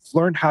we've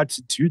learned how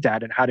to do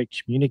that and how to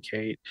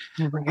communicate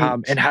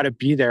and how to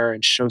be there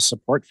and show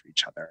support for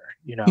each other,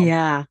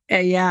 Yeah.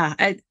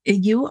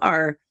 You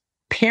are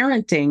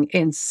parenting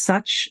in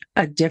such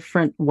a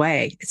different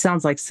way. It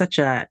sounds like such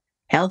a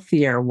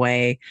healthier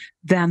way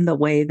than the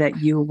way that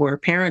you were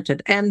parented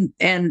and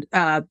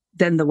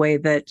than the way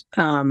that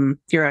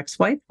your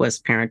ex-wife was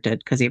parented,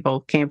 because you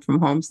both came from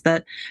homes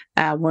that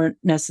weren't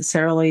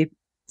necessarily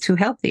too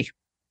healthy.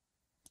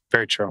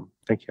 Very true.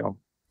 Thank you.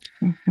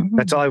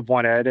 That's all I've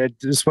wanted.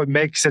 It's what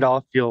makes it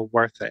all feel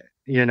worth it,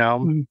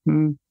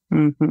 And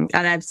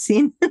I've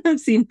seen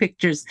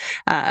pictures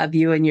of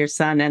you and your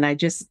son, and I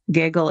just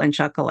giggle and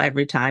chuckle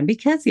every time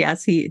because,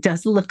 yes, he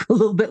does look a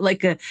little bit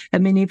like a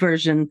mini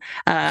version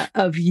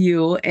of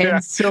you.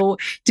 And so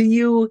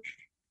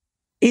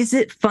is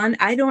it fun?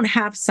 I don't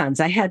have sons.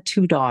 I had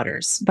 2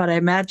 daughters, but I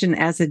imagine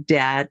as a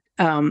dad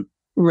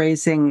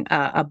raising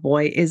a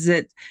boy, is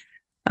it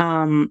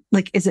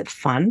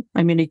fun?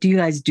 I mean, do you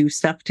guys do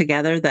stuff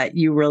together that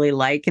you really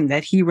like and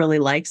that he really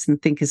likes and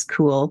think is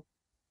cool?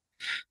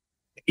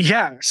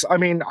 Yes. I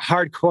mean,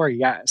 hardcore.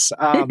 Yes.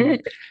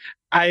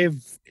 I'm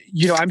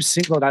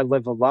single and I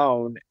live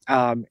alone.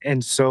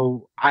 And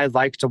so I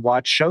like to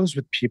watch shows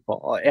with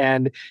people,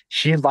 and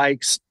he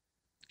likes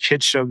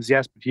kid shows,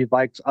 yes, but he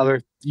likes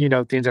other,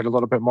 things that are a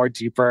little bit more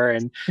deeper.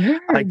 And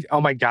like,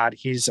 oh my God,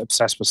 he's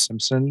obsessed with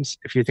Simpsons.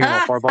 If you think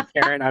I'm a horrible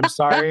parent, I'm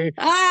sorry.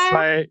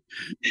 But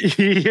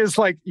he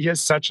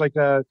has such like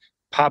a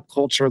pop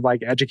culture,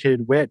 like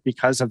educated wit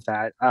because of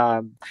that.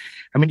 I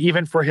mean,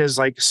 even for his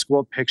like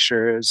school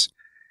pictures,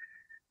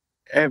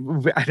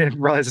 and I didn't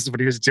realize this is what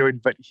he was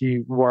doing, but he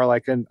wore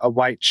like a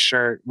white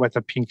shirt with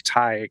a pink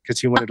tie because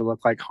he wanted to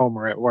look like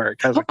Homer at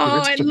work. I was like,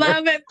 I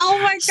love it. Oh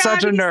my God,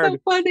 such a nerd. so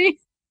funny.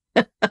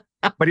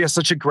 But he has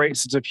such a great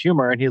sense of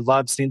humor, and he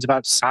loves things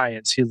about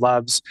science. He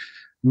loves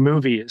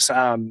movies.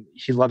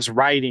 He loves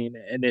writing,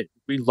 and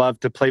we love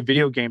to play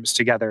video games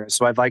together.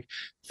 So I've like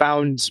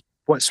found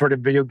what sort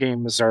of video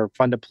games are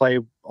fun to play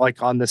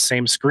like on the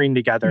same screen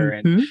together,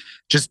 and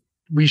just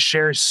we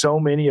share so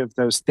many of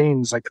those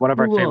things. Like one of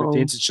our favorite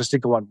things is just to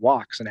go on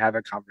walks and have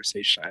a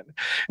conversation.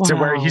 To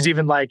where he's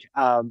even like,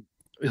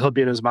 he'll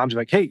be at his mom's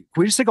like, "Hey, can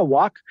we just take a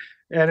walk?"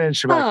 And then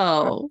she'll be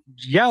like,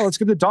 "Yeah, let's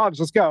get the dogs.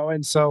 Let's go."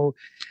 And so,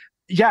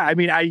 yeah, I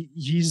mean, I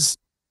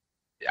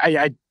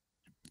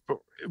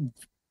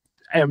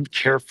am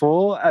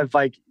careful of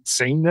like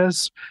saying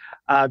this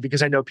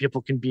because I know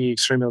people can be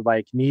extremely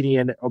like needy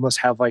and almost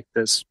have like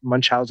this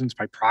Munchausen's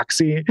by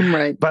proxy.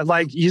 Right. But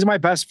like, he's my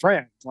best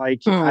friend.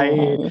 Like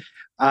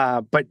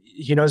but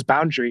he knows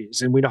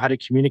boundaries and we know how to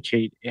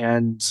communicate,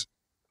 and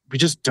we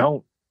just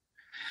don't.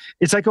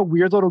 It's like a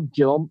weird little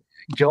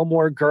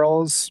Gilmore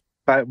Girls,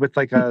 but with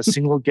like a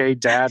single gay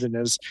dad and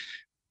his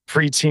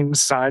preteen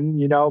son,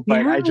 but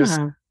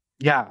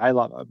I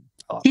love him.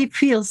 He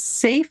feels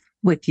safe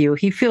with you.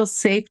 He feels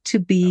safe to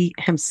be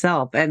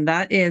himself. And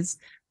that is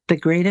the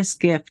greatest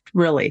gift,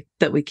 really,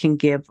 that we can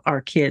give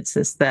our kids,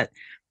 is that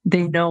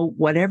they know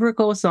whatever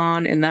goes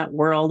on in that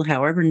world,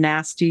 however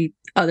nasty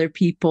other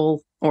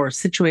people or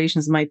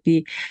situations might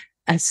be,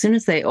 as soon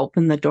as they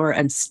open the door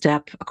and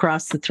step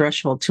across the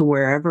threshold to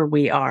wherever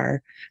we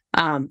are,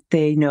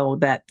 they know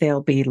that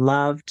they'll be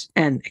loved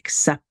and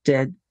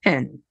accepted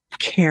and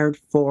cared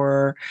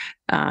for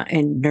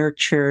and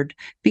nurtured,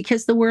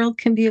 because the world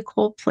can be a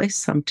cold place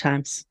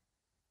sometimes.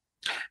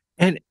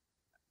 And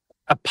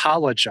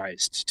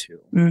apologized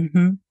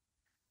to.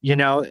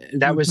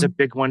 That was a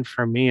big one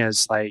for me,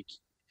 is like,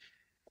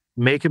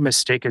 make a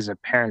mistake as a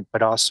parent,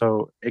 but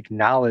also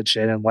acknowledge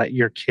it and let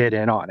your kid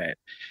in on it.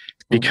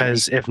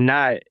 Because if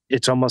not,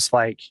 it's almost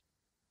like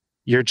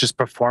you're just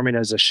performing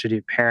as a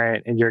shitty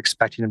parent and you're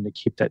expecting them to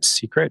keep that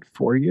secret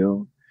for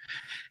you.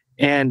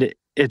 And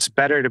it's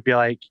better to be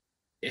like,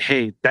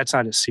 hey, that's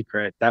not a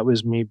secret. That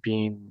was me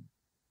being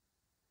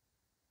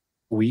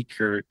weak,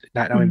 or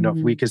not, I don't even know if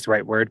weak is the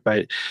right word,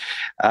 but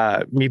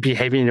me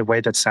behaving in a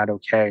way that's not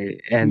okay.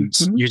 And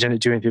you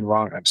didn't do anything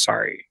wrong. I'm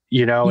sorry,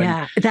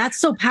 Yeah, that's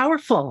so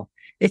powerful.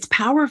 It's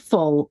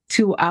powerful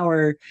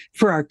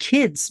for our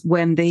kids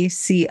when they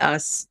see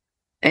us,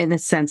 in a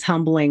sense,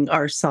 humbling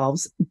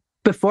ourselves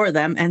before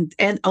them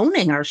and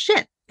owning our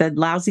shit, the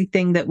lousy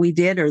thing that we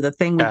did, or the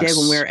thing we did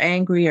when we were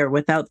angry or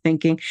without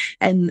thinking.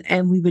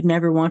 And we would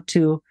never want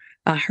to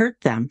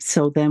hurt them.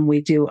 So then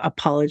we do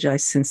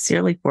apologize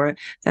sincerely for it.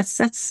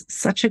 That's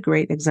such a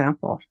great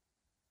example.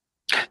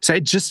 So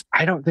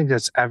I don't think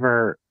that's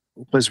ever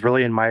was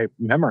really in my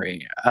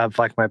memory of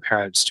like my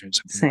parents doing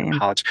something in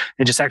college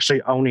and just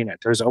actually owning it.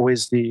 There's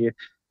always the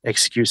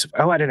excuse of,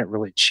 I didn't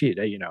really cheat,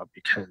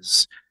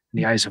 because in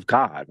the eyes of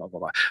God, blah, blah,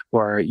 blah.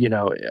 Or,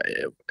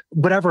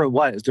 whatever it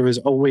was, there was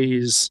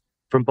always,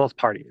 from both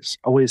parties,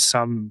 always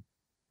some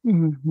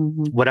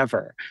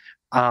whatever.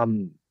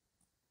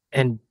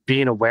 And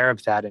being aware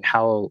of that and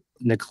how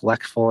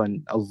neglectful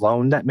and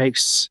alone that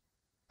makes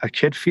a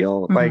kid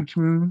feel.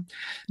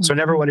 So I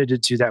never wanted to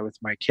do that with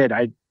my kid.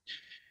 I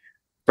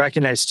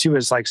recognized too,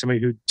 as like somebody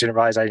who didn't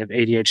realize I have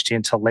ADHD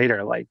until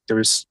later, like there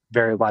was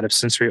a lot of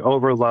sensory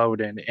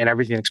overload and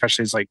everything,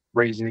 especially as like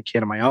raising a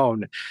kid on my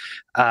own.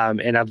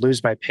 And I'd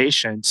lose my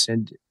patience,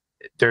 and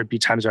there'd be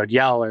times where I'd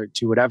yell or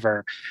do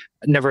whatever,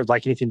 never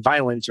like anything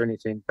violent or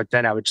anything. But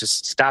then I would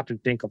just stop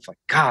and think of like,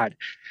 God,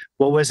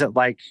 what was it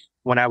like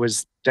when I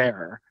was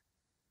there?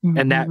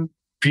 And that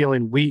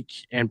feeling weak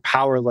and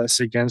powerless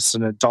against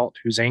an adult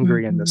who's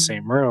angry in the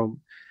same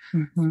room,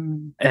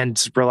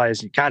 and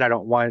realizing, God, I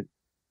don't want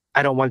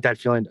that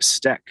feeling to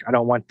stick. I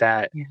don't want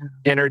that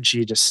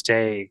energy to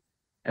stay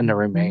and to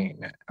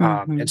remain.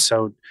 And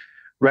so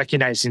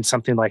recognizing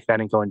something like that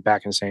and going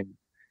back and saying,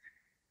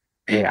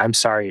 hey, I'm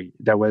sorry,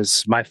 that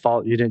was my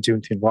fault. You didn't do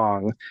anything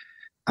wrong.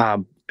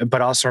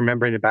 But also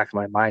remembering in the back of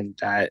my mind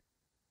that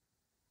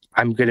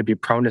I'm going to be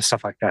prone to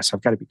stuff like that. So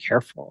I've got to be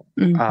careful.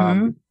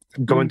 I'm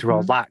going through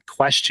a lot,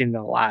 questioning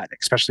a lot,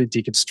 especially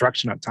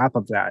deconstruction on top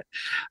of that,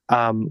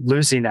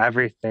 losing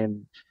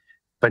everything.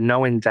 But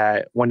knowing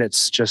that when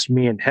it's just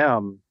me and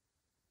him,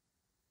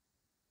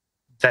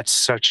 that's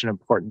such an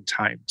important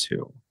time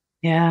too.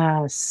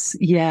 Yes.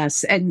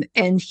 And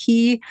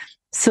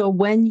so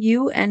when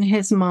you and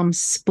his mom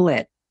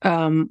split,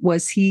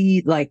 was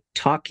he like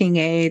talking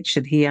age?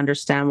 Did he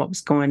understand what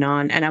was going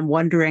on? And I'm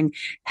wondering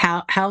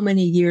how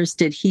many years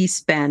did he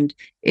spend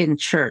in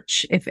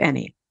church, if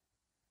any?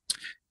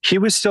 He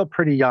was still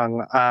pretty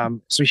young.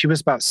 So he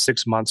was about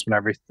 6 months when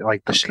everything,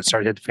 like the shit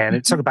started to hit the fan.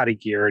 It took about a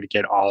year to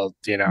get all,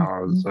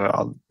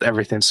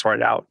 everything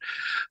sorted out.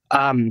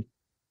 And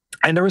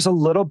there was a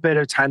little bit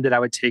of time that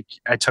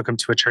I took him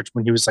to a church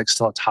when he was like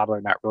still a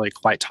toddler, not really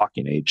quite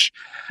talking age.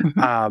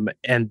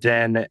 And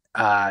then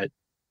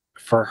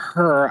for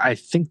her, I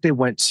think they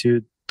went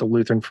to the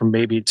Lutheran for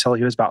maybe till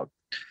he was about,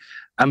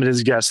 I'm going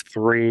to guess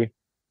 3.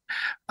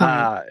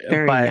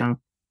 Very young.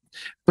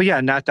 But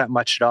yeah, not that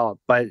much at all.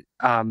 But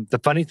the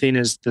funny thing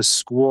is the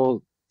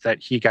school that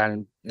he got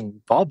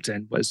involved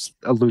in was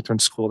a Lutheran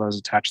school that was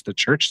attached to the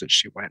church that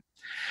she went.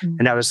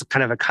 And that was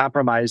kind of a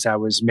compromise I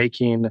was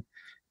making,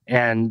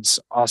 and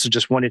also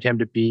just wanted him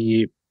to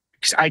be,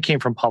 because I came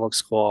from public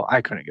school.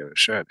 I couldn't give a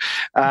shit.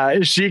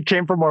 She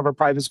came from more of a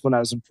private school, and that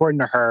was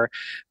important to her.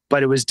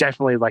 But it was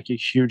definitely like a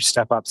huge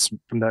step up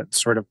from the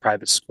sort of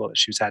private school that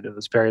she was at. It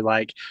was very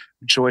like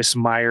Joyce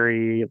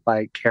Meyery,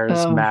 like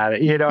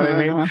charismatic, you know what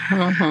I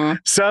mean?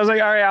 So I was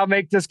like, all right, I'll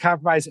make this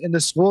compromise. And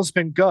the school's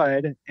been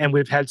good. And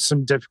we've had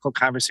some difficult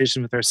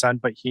conversations with our son,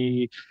 but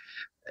he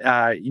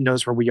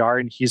knows where we are,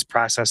 and he's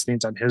processed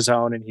things on his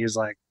own. And he's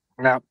like,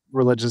 no,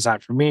 religion's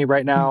not for me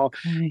right now.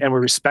 And we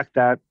respect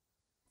that.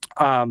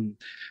 But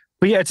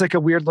yeah, it's like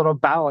a weird little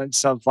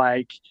balance of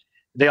like,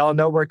 they all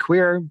know we're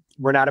queer.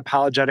 We're not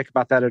apologetic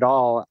about that at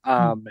all.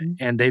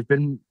 And they've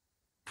been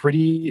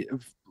pretty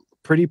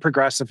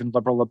progressive and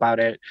liberal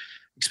about it,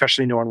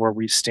 especially knowing where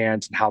we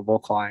stand and how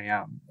vocal I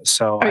am.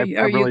 So I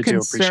really do appreciate them. Are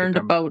you concerned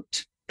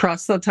about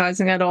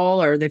proselytizing at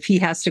all, or if he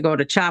has to go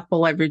to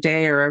chapel every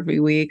day or every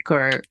week,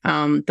 or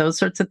those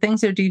sorts of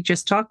things? Or do you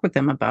just talk with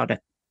him about it?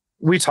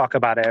 We talk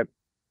about it.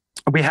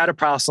 We had a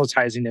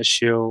proselytizing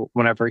issue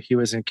whenever he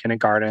was in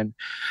kindergarten,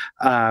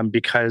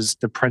 because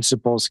the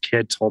principal's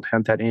kid told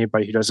him that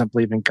anybody who doesn't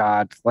believe in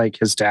God, like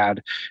his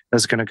dad,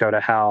 is going to go to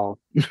hell.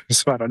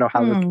 So I don't know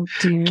how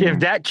if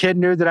that kid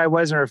knew that I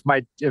wasn't, or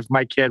if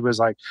my kid was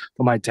like,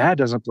 well, my dad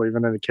doesn't believe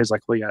in it. The kid's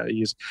like, well, yeah,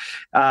 he's.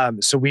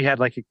 So we had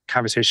like a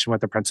conversation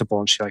with the principal,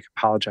 and she like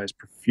apologized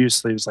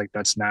profusely. It was like,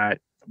 that's not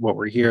what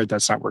we're here.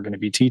 That's not what we're going to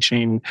be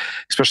teaching,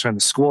 especially on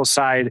the school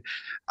side.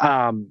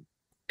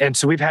 And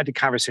so we've had the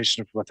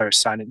conversation with our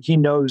son, and he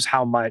knows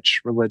how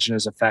much religion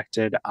has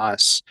affected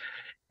us.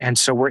 And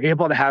so we're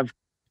able to have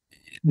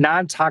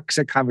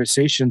non-toxic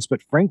conversations,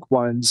 but frank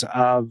ones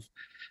of,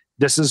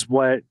 this is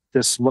what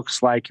this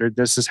looks like, or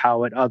this is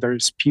how it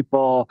others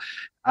people.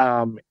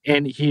 And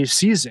he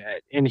sees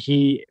it and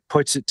he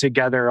puts it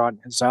together on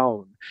his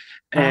own.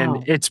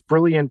 And it's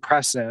really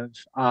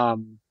impressive.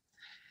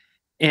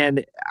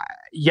 And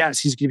yes,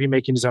 he's going to be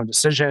making his own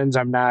decisions.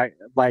 I'm not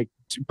like,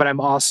 but I'm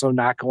also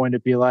not going to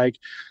be like,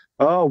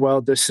 oh, well,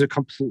 this is a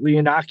completely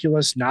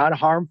innocuous, not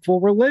harmful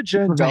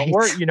religion. Don't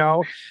worry,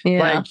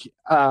 like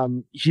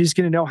he's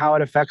going to know how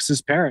it affects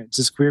his parents,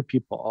 his queer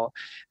people,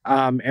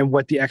 and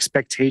what the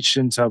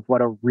expectations of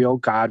what a real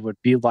God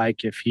would be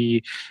like if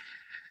he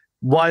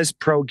was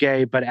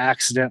pro-gay, but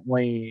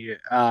accidentally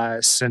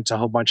sent a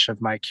whole bunch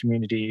of my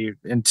community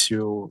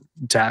into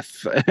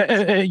death,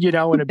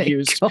 and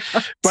abuse.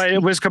 But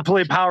it was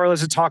completely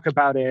powerless to talk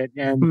about it.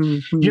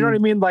 And you know what I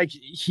mean? Like,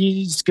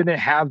 he's going to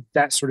have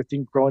that sort of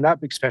thing growing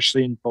up,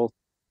 especially in both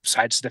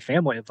sides of the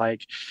family.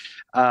 Like,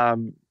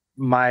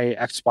 my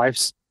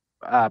ex-wife's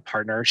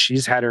partner,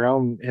 she's had her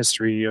own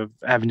history of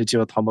having to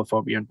deal with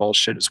homophobia and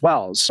bullshit as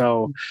well.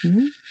 So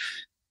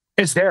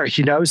it's there.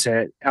 He knows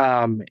it.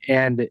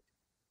 And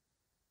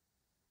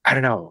I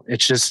don't know.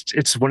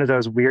 It's one of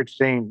those weird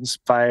things.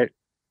 But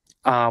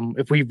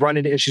if we run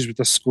into issues with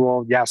the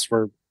school, yes,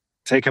 we're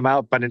take them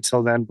out. But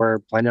until then, we're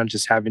planning on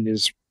just having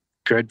these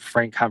good,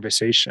 frank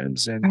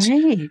conversations, and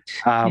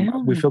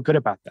we feel good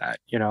about that.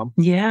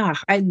 Yeah,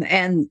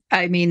 and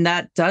I mean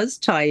that does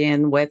tie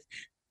in with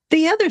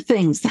the other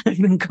things that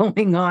have been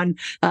going on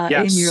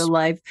in your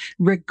life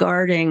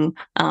regarding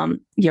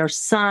your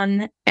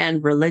son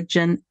and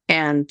religion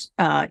and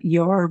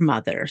your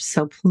mother.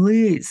 So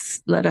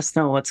please let us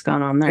know what's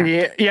going on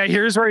there. Yeah,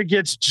 here's where it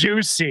gets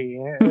juicy.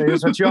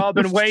 Here's what you all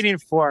been waiting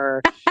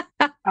for.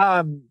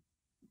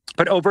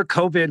 But over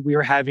COVID, we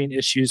were having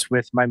issues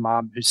with my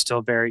mom, who's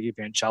still very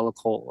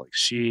evangelical. Like,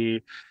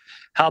 she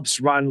helps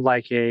run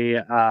like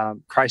a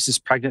crisis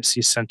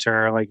pregnancy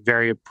center, like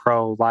very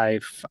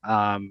pro-life.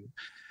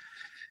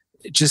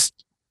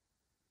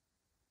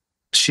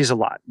 She's a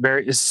lot.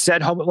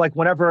 Said home, like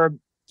whenever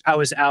I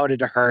was outed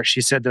to her,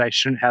 she said that I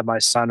shouldn't have my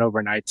son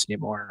overnights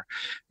anymore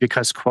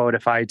because, quote,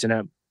 if I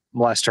didn't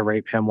molest or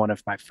rape him, one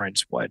of my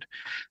friends would.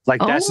 Like,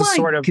 that's the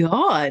sort of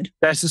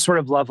that's the sort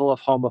of level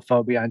of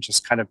homophobia and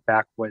just kind of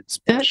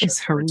backwoods. That is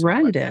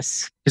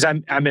horrendous.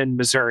 Because I'm in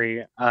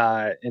Missouri,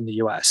 in the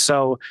U.S.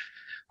 So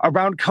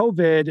around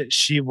COVID,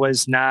 she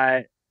was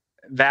not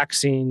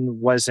vaccine,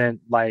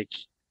 wasn't like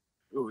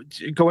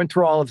going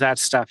through all of that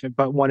stuff,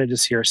 but wanted to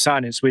see her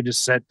son. And so we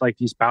just set like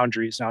these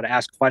boundaries now to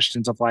ask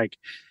questions of like,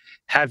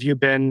 have you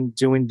been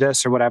doing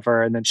this or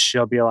whatever? And then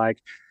she'll be like,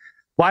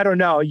 well, I don't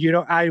know.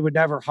 I would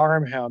never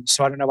harm him.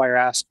 So I don't know why you're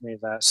asking me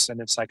this. And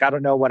it's like, I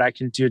don't know what I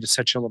can do to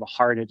set your little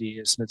heart at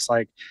ease. And it's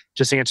like,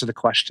 just answer the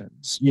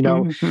questions,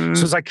 So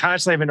it's like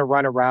constantly having to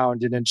run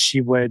around. And then she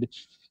would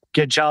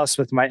get jealous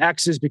with my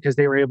exes because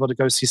they were able to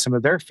go see some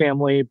of their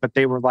family, but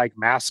they were like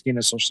masking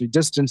and socially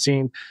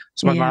distancing.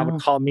 So my mom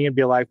would call me and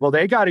be like, well,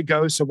 they got to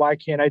go. So why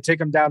can't I take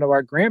them down to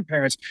our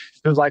grandparents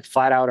who like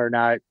flat out are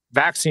not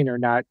vaccinated or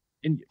not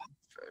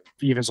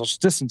even social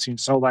distancing?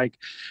 So like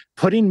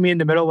putting me in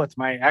the middle with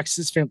my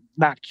ex's family,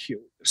 not cute.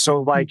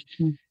 So like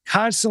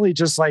constantly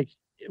just like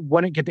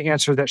wouldn't get the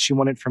answer that she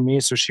wanted from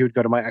me. So she would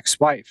go to my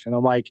ex-wife. And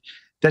I'm like,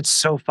 that's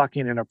so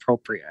fucking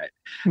inappropriate.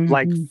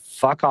 Like,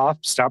 fuck off,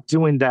 stop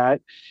doing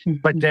that.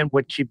 But then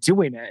would keep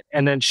doing it.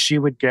 And then she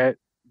would get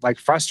like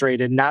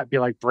frustrated, not be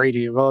like,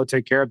 Brady, well,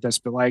 take care of this,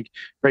 but like,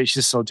 Brady,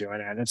 she's still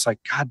doing it. And it's like,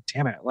 God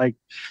damn it. Like,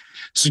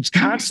 so it's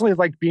constantly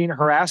like being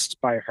harassed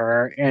by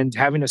her and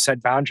having to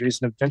set boundaries.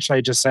 And eventually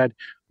I just said,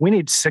 we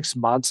need 6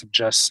 months of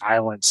just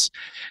silence.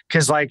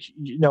 Cause like,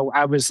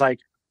 I was like,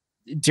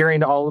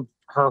 during all of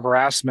her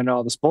harassment and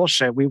all this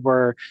bullshit, we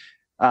were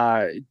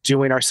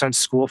doing our son's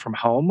school from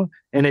home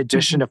in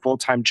addition to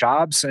full-time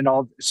jobs and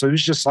all. So it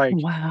was just like,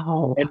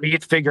 wow. And me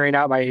figuring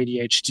out my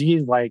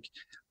ADHD, like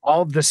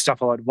all of this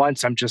stuff all at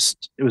once,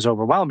 it was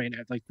overwhelming.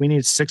 Like, we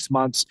need 6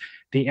 months.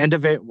 The end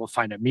of it, we'll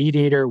find a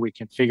mediator. We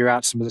can figure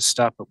out some of the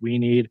stuff, but we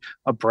need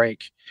a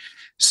break.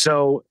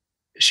 So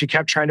she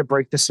kept trying to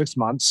break the 6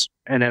 months.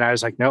 And then I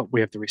was like, no, we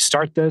have to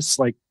restart this.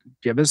 Like,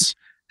 give us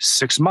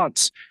 6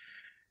 months.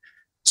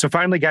 So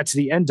finally got to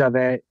the end of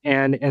it.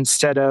 And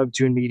instead of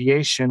doing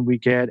mediation, we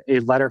get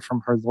a letter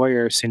from her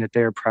lawyer saying that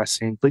they are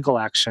pressing legal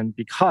action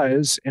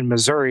because in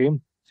Missouri,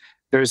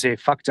 there's a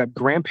fucked up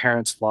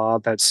grandparents law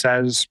that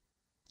says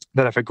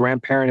that if a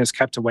grandparent is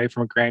kept away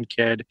from a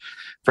grandkid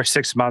for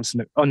 6 months,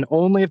 and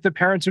only if the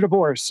parents are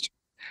divorced,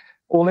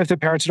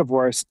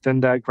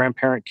 then the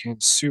grandparent can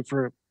sue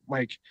for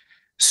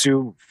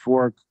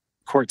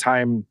court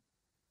time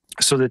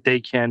so that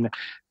they can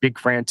be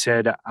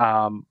granted,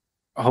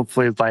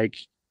 hopefully like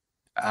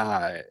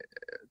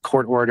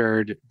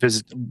court-ordered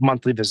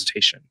monthly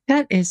visitation.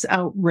 That is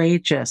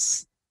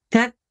outrageous.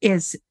 That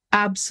is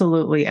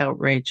absolutely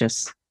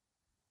outrageous.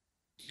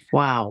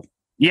 Wow.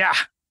 Yeah.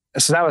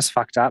 So that was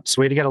fucked up.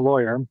 So we had to get a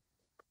lawyer.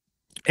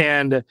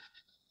 And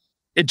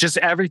it just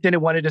everything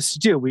it wanted us to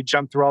do. We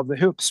jumped through all the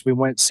hoops. We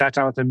sat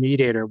down with a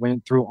mediator,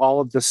 went through all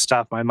of this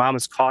stuff. My mom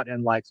was caught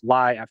in like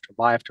lie after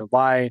lie after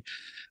lie,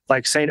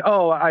 like saying,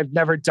 oh, I've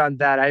never done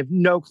that. I have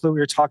no clue what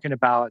you're talking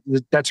about.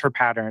 That's her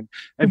pattern.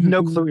 I have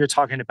no clue what you're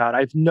talking about. I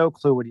have no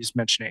clue what he's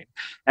mentioning.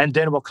 And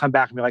then we'll come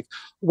back and be like,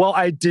 well,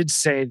 I did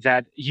say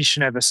that he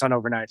shouldn't have a son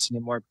overnights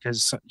anymore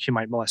because he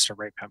might molest or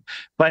rape him.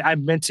 But I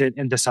meant it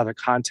in this other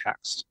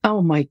context.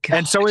 Oh my God.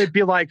 And so it'd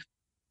be like,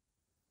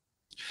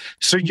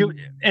 so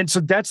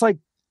that's like,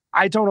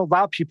 I don't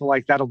allow people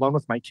like that alone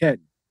with my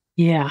kid.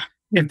 Yeah.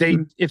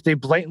 If they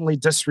blatantly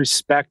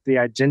disrespect the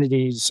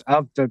identities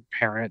of the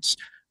parents,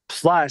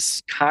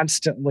 plus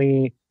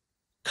constantly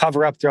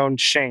cover up their own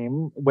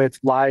shame with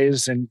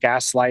lies and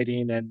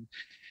gaslighting and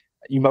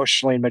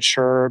emotionally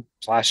immature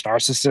 /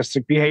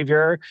 narcissistic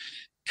behavior,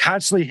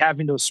 constantly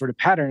having those sort of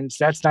patterns,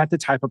 that's not the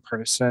type of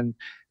person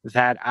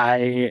that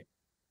I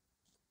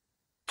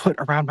put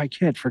around my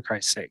kid, for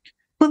Christ's sake.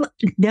 Well,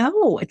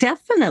 no,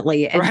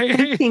 definitely. And right?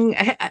 thinking,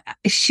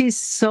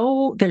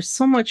 there's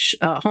so much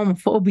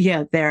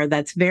homophobia there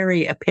that's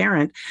very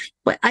apparent.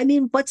 But I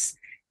mean,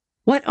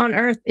 what on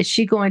earth is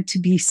she going to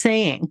be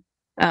saying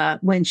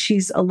when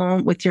she's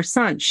alone with your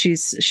son?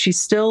 She's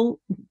still,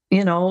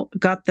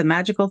 got the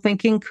magical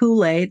thinking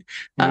Kool-Aid,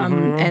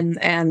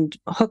 and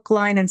hook,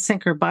 line, and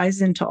sinker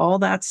buys into all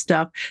that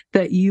stuff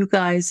that you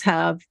guys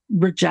have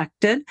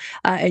rejected,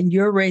 and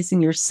you're raising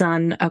your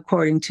son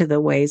according to the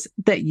ways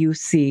that you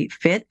see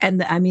fit.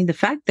 And I mean, the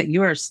fact that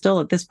you are still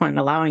at this point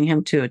allowing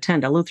him to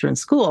attend a Lutheran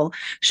school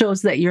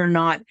shows that you're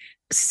not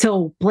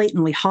so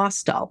blatantly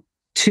hostile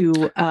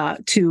to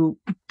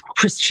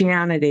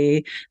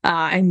Christianity.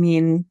 I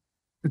mean,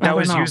 that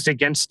was used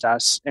against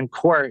us in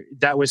court.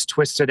 That was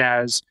twisted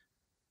as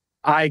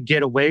I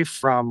get away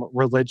from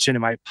religion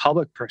in my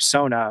public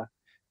persona,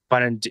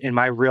 but in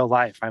my real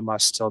life, I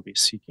must still be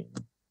seeking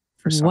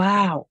for something.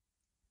 Wow.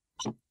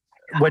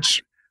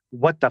 Which,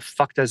 what the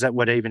fuck does that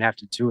would even have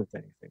to do with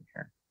anything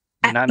here?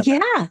 None of it.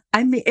 Yeah.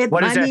 I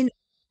mean,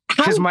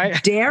 how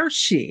dare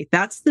she?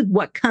 That's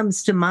what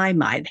comes to my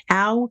mind.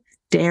 How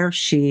dare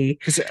she?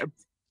 Because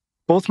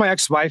both my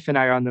ex-wife and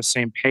I are on the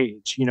same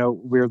page.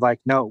 We're like,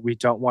 no, we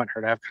don't want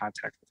her to have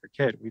contact with her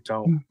kid. We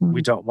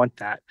don't want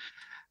that.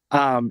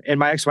 And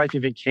my ex-wife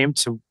even came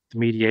to the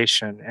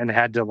mediation and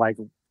had to like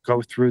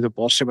go through the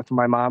bullshit with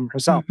my mom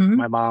herself.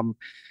 My mom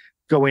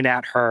going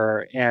at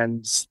her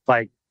and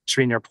like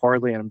treating her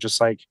poorly. And I'm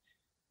just like,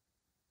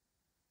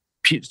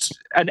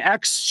 an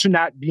ex should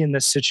not be in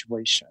this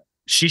situation.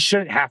 She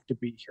shouldn't have to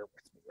be here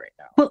with me right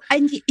now. Well,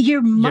 and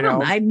your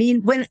mom, I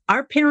mean, when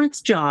our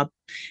parents' job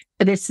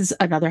this is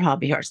another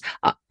hobby horse.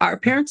 Our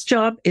parents'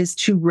 job is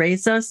to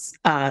raise us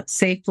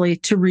safely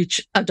to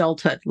reach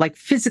adulthood, like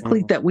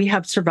physically that we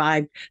have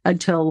survived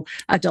until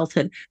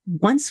adulthood.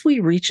 Once we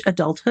reach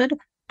adulthood,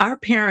 our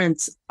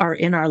parents are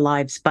in our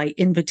lives by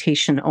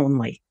invitation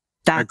only.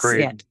 That's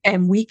Agreed. it.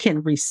 And we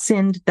can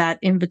rescind that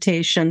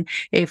invitation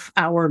if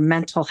our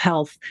mental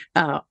health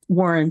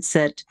warrants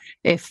it,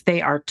 if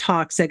they are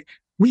toxic.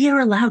 We are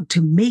allowed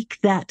to make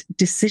that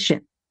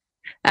decision.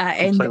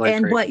 And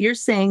agree. what you're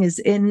saying is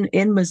in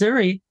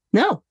Missouri,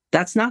 no,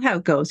 that's not how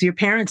it goes. Your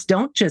parents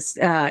don't just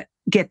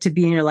get to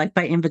be in your life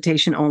by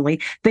invitation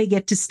only. They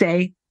get to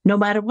stay no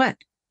matter what.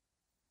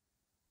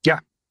 Yeah.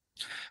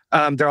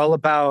 They're all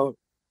about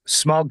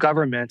small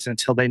government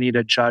until they need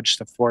a judge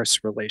to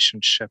force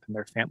relationship in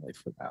their family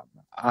for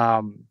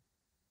them.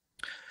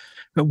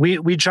 But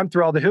we jumped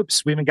through all the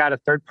hoops. We even got a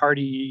third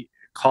party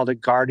called a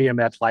guardian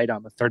ad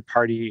litem, a third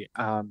party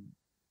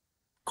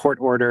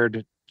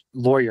court-ordered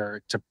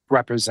lawyer to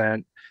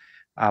represent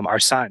our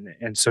son.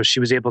 And so she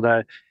was able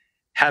to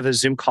have a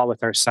Zoom call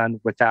with our son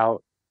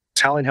without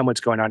telling him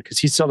what's going on, because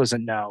he still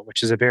doesn't know,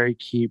 which is a very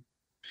key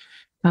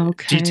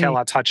detail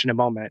I'll touch in a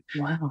moment.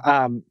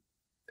 Wow.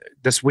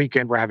 This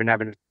weekend, we're having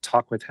a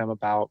talk with him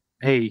about,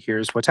 hey,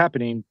 here's what's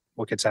happening.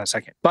 We'll get to that in a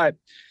second. But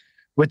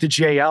with the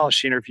GAL,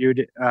 she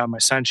interviewed my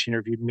son, she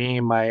interviewed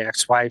me, my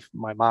ex-wife,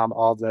 my mom,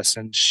 all of this.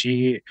 And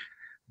she,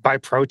 by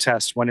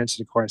protest, went into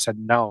the court and said,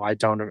 no, I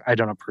don't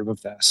approve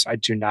of this. I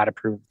do not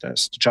approve of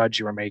this. Judge,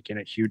 you are making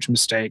a huge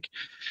mistake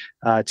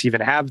to even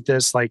have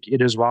this. Like,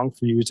 it is wrong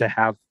for you to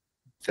have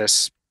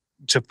this,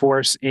 to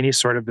force any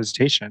sort of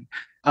visitation.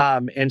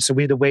 And so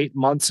we had to wait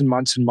months and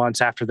months and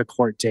months after the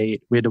court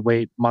date. We had to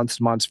wait months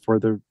and months for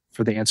the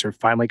answer.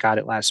 Finally got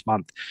it last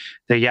month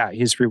that, yeah,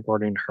 he's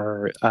rewarding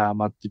her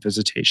monthly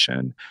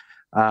visitation.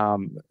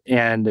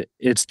 And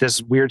it's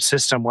this weird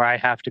system where I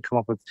have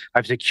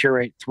to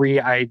curate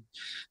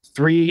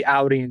three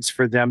outings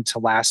for them to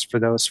last for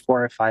those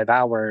 4 or 5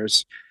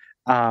 hours.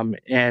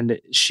 And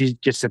she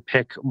gets to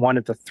pick one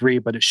of the 3,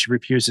 but if she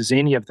refuses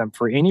any of them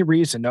for any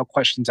reason, no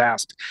questions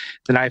asked,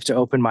 then I have to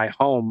open my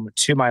home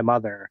to my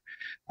mother,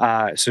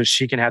 so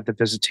she can have the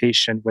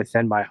visitation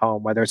within my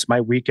home, whether it's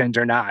my weekend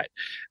or not.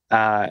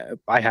 I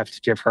have to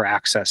give her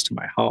access to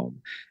my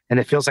home. And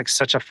it feels like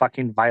such a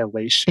fucking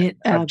violation.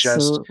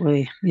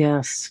 Absolutely.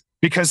 Yes.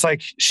 Because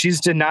like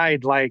she's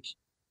denied, like,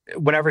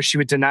 whenever she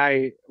would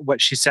deny what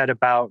she said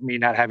about me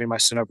not having my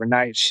son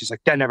overnight, she's like,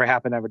 that never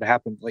happened, never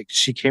happened. Like,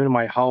 she came to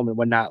my home and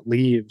would not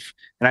leave.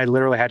 And I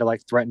literally had to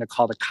like threaten to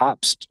call the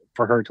cops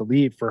for her to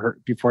leave for her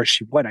before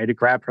she would. I had to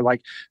grab her,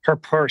 like, her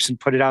purse and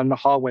put it out in the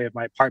hallway of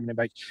my apartment and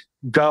be like,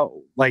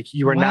 go, like,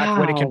 you are not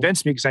going to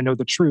convince me because I know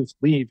the truth,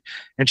 leave.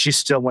 And she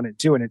still wouldn't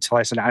do it until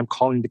I said, I'm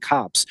calling the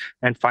cops.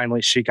 And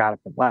finally she got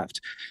up and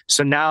left.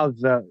 So now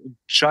the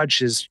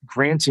judge is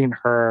granting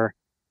her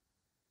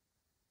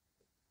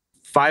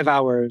 5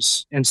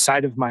 hours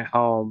inside of my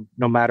home,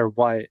 no matter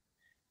what,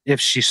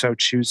 if she so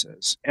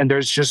chooses. And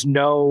there's just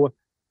no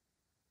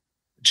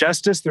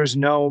justice. There's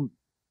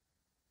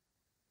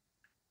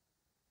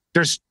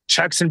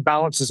checks and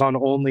balances on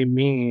only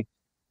me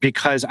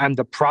because I'm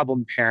the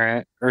problem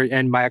parent,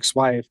 and my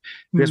ex-wife,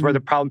 because we're the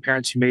problem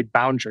parents who made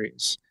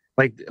boundaries.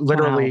 Like,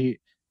 literally,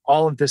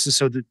 all of this is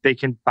so that they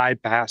can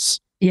bypass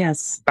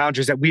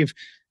boundaries that we've.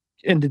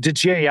 And the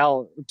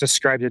GAL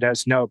described it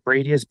as, no,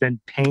 Brady has been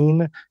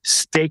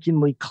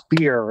painstakingly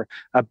clear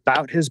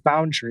about his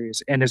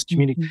boundaries and his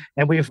community.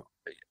 And we have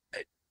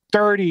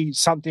 30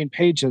 something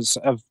pages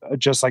of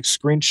just like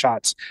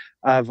screenshots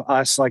of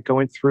us like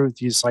going through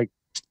these, like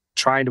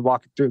trying to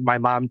walk through my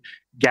mom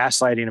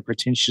gaslighting and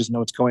pretending she doesn't know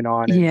what's going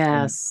on.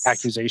 And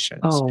accusations.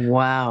 Oh,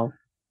 wow.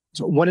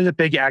 So one of the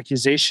big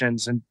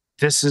accusations, and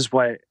this is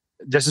why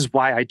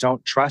I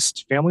don't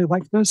trust family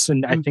like this,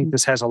 and I think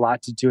this has a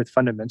lot to do with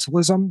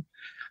fundamentalism,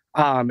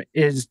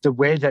 is the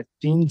way that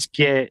things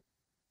get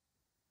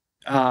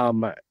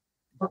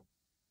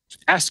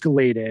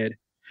escalated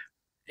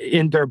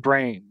in their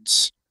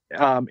brains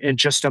in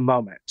just a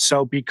moment.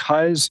 So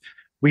because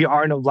we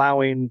aren't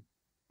allowing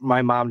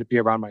my mom to be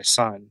around my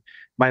son,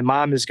 my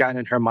mom has gotten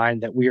in her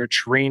mind that we are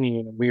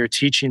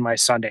teaching my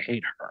son to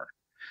hate her.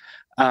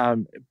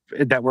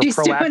 That we're She's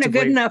doing a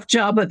good enough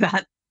job of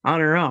that on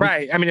her own.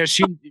 Right. I mean,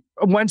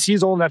 once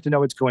he's old enough to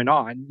know what's going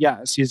on,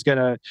 yes, you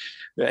don't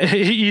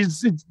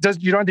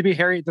have to be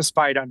Harriet the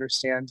Spy to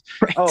understand,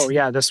 right. Oh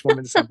yeah, this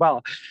woman's not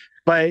well.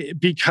 But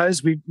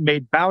because we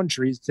made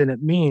boundaries, then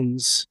it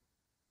means,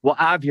 well,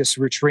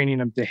 obviously we're training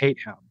him to hate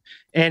him.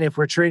 And if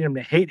we're training him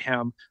to hate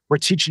him, we're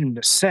teaching him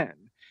to sin.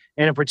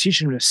 And if we're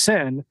teaching him to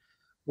sin,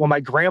 well, my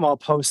grandma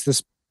posts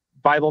this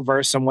Bible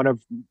verse on one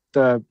of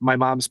my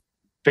mom's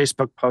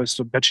Facebook posts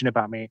bitching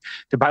about me,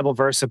 the Bible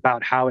verse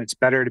about how it's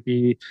better to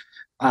be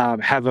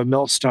have a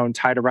millstone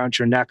tied around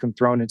your neck and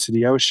thrown into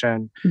the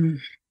ocean.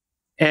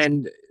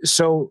 And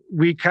so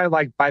we kind of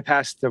like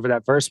bypassed over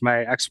that verse.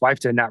 My ex-wife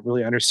did not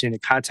really understand the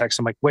context.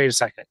 I'm like, wait a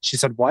second. She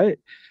said, what?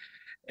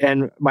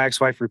 And my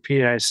ex-wife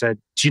repeated, I said,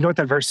 do you know what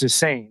that verse is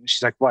saying?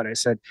 She's like, what? I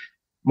said,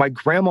 my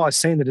grandma is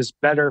saying that it's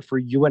better for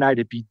you and I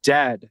to be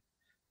dead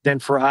than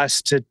for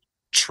us to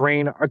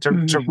train or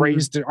to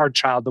raise our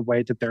child the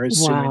way that they're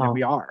assuming that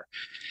we are.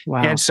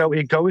 Wow. And so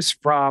it goes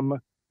from,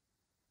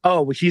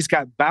 oh, he's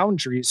got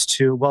boundaries,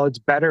 to, well, it's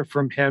better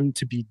for him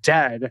to be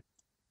dead.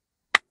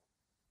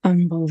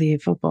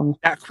 Unbelievable.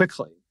 That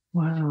quickly.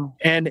 Wow.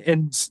 And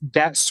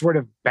that sort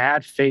of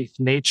bad faith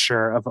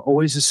nature of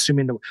always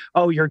assuming that,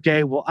 oh, you're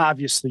gay. Well,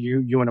 obviously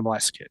you want to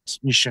molest kids.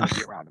 You shouldn't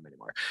be around them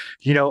anymore.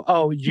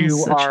 Oh,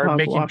 you are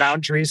making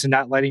boundaries and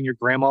not letting your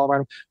grandma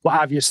around them. Well,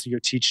 obviously you're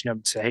teaching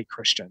them to hate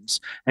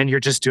Christians, and you're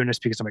just doing this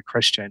because I'm a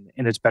Christian,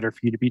 and it's better for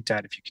you to be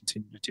dead if you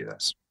continue to do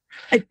this.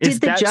 Did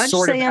the judge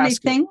say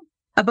anything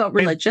about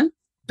religion?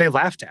 They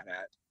laughed at it.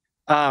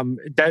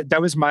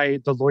 That was my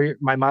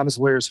mom's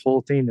lawyer's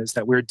whole thing, is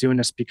that we're doing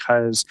this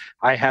because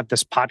I have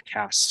this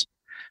podcast,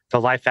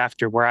 The Life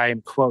After, where I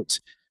am,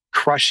 quote,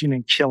 crushing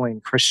and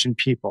killing Christian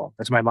people.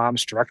 That's my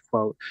mom's direct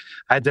quote.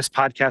 I had this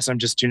podcast. I'm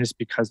just doing this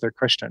because they're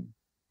Christian.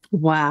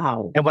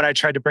 Wow. And when I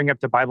tried to bring up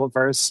the Bible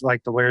verse,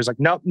 like, the lawyer's like,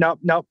 nope,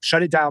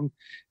 shut it down.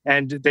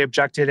 And they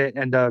objected it.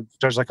 And the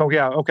judge was like, oh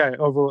yeah, okay,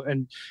 over,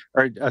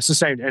 or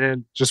sustained. And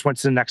then just went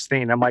to the next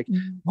thing. I'm like,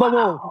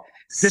 whoa.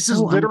 This is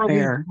literally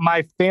unfair.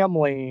 My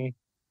family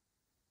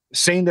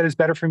saying that it's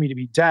better for me to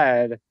be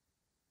dead,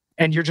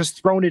 and you're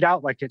just throwing it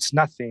out like it's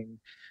nothing.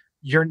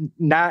 You're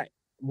not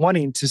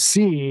wanting to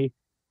see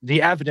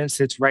the evidence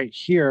that's right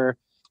here,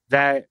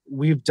 that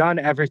we've done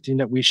everything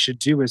that we should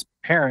do as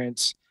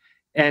parents,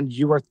 and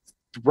you are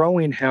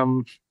throwing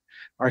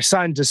our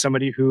son, to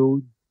somebody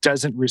who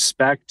doesn't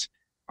respect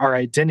our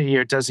identity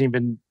or doesn't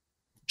even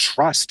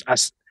trust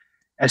us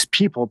as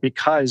people,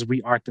 because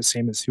we aren't the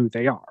same as who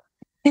they are.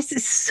 This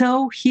is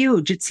so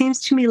huge. It seems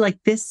to me like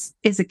this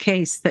is a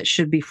case that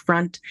should be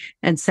front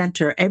and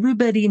center.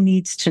 Everybody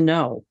needs to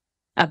know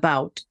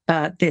about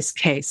this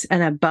case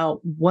and about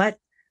what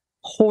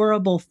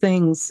horrible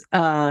things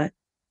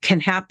can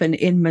happen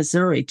in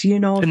Missouri. Do you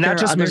know if there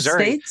are other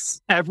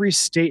states? Every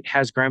state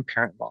has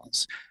grandparent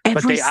laws,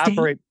 but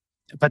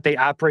they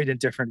operate in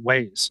different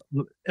ways.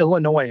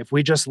 Illinois, if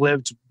we just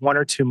lived 1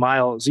 or 2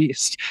 miles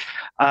east,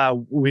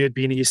 we would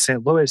be in East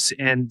St. Louis,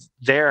 and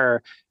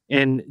there,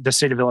 in the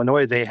state of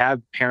Illinois, they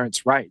have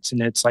parents' rights. And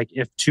it's like,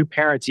 if two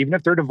parents, even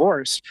if they're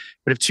divorced,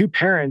 but if two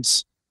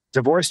parents,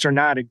 divorced or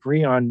not,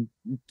 agree on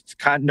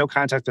no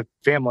contact with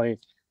family,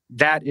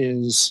 that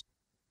is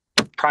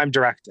prime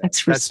directive.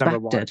 That's number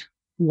one.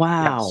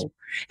 Wow. Yes.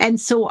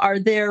 And so are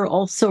there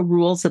also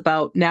rules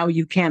about, now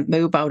you can't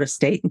move out of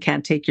state and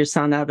can't take your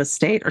son out of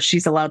state, or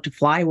she's allowed to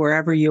fly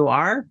wherever you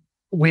are?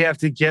 We have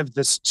to give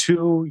this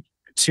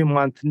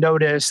 2-month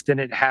notice. Then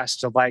it has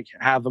to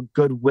have a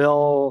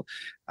goodwill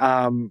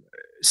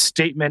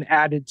statement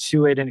added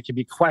to it, and it can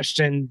be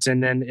questioned.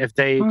 And then if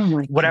they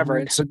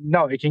whatever,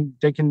 God.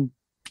 They can,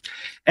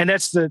 and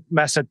that's the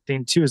messed up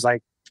thing too, is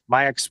like,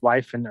 my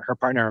ex-wife and her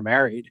partner are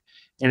married,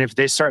 and if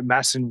they start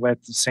messing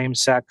with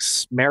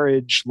same-sex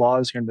marriage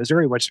laws here in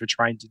Missouri, which they're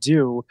trying to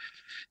do,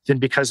 then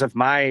because of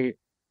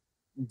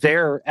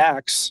their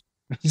ex,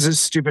 this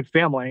stupid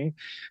family,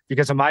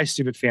 because of my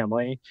stupid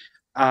family,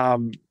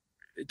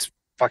 it's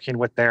fucking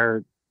with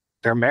their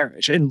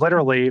marriage. And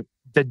literally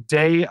the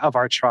day of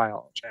our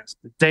trial, Jess,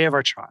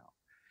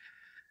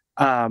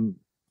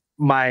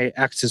 my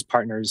ex's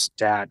partner's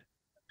dad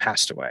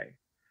passed away.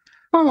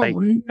 Oh,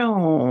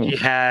 no. He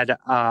had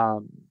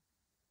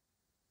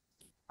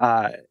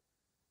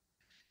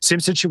same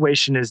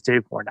situation as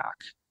Dave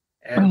Warnock,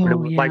 but it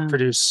would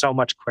produce so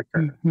much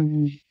quicker.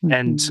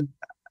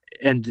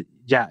 And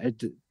yeah,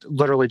 it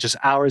literally just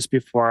hours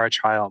before our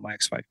trial, my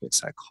ex-wife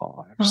gets that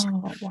call. I was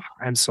like, wow.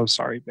 I'm so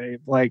sorry,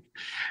 babe. Like,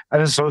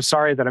 I'm so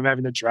sorry that I'm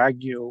having to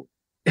drag you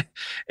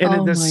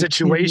into this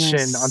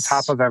situation on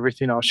top of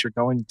everything else you're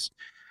going to.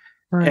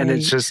 Right. And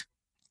it's just,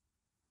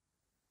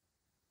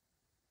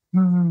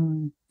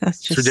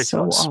 that's just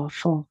ridiculous. So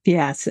awful.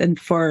 Yes. And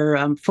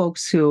for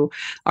folks who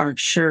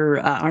aren't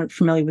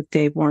familiar with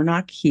Dave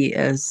Warnock, he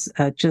is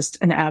just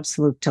an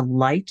absolute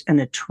delight and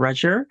a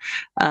treasure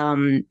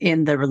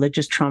in the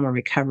religious trauma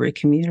recovery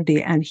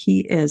community. And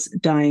he is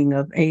dying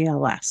of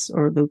ALS,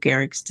 or Lou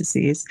Gehrig's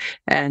disease.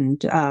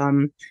 And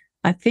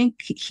I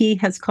think he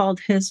has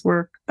called his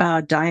work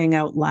Dying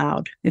Out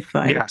Loud, if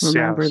I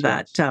remember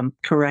that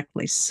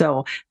correctly.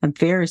 So I'm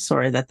very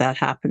sorry that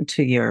happened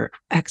to your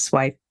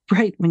ex-wife,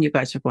 right when you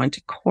guys are going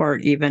to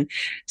court even.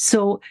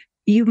 So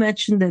you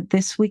mentioned that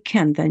this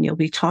weekend, then you'll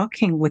be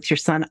talking with your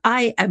son.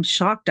 I am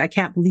shocked. I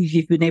can't believe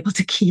you've been able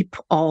to keep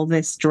all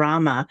this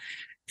drama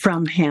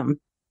from him.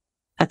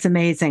 That's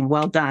amazing.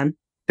 Well done.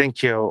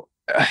 Thank you.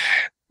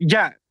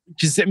 Yeah,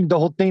 because the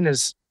whole thing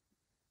is,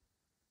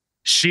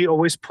 she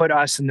always put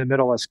us in the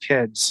middle as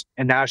kids,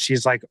 and now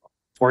she's like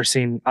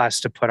forcing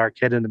us to put our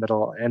kid in the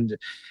middle, and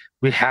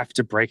we have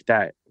to break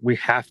that. We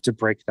have to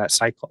break that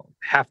cycle.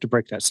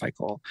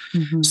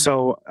 Mm-hmm.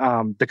 So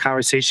the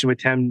conversation with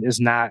him is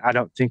not, I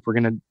don't think we're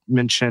going to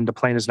mention, the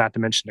plan is not to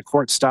mention the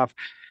court stuff,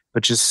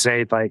 but just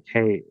say like,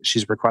 hey,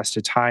 she's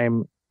requested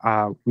time.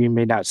 We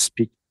may not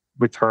speak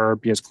with her,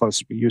 be as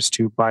close as we used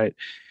to, but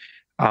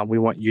we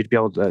want you to be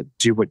able to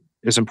do what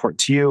is important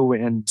to you.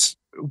 And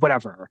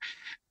whatever.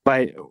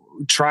 But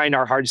trying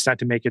our hardest not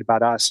to make it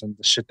about us and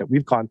the shit that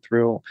we've gone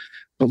through.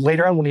 But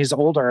later on, when he's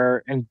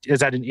older and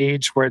is at an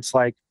age where it's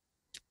like,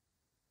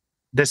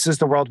 this is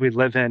the world we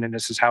live in and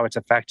this is how it's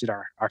affected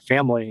our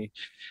family.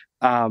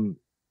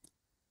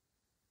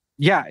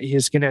 Yeah,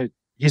 he's gonna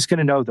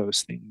know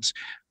those things.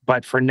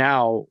 But for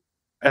now,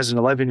 as an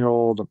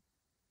 11-year-old,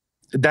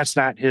 that's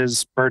not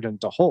his burden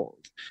to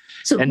hold.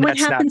 So and what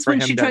happens when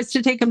she tries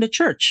to take him to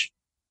church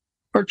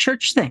or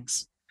church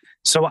things?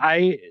 So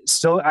I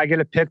get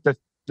to pick the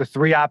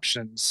 3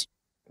 options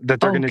that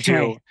they're going to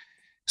do.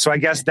 So I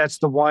guess that's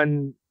the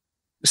one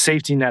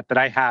safety net that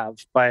I have.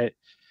 But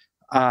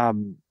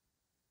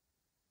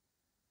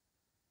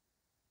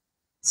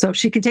so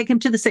she can take him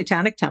to the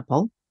Satanic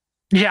Temple.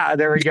 Yeah,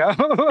 there we go.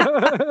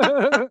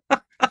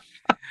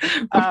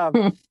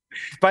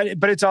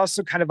 But it's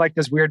also kind of like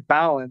this weird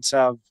balance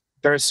of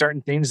there are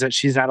certain things that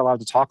she's not allowed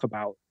to talk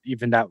about,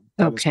 even that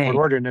was court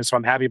ordered, and so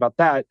I'm happy about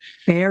that.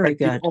 Very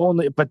good.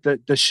 But the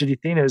shitty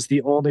thing is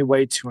the only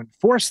way to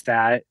enforce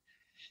that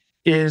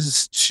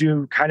is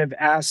to kind of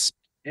ask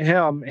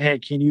him, hey,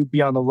 can you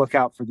be on the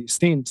lookout for these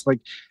things?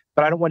 Like,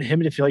 but I don't want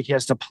him to feel like he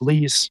has to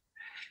police.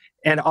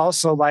 And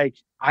also, like,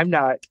 I'm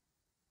not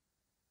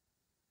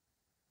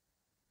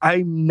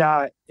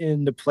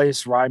in the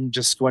place where I'm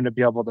just going to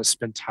be able to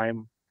spend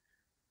time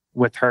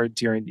with her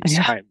during these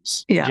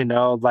times. Yeah. You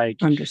know, like,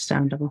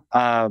 understandable.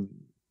 And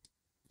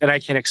I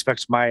can't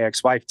expect my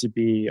ex-wife to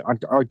be on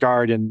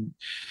guard and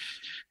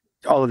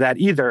all of that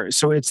either.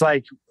 So it's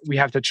like we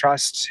have to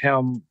trust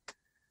him,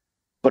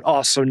 but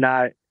also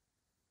not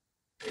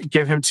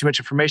give him too much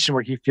information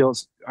where he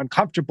feels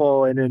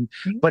uncomfortable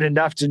but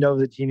enough to know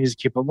that he needs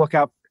to keep a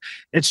lookout.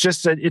 It's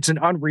just it's an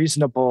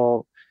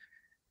unreasonable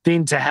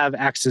thing to have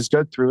exes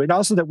go through. And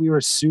also that we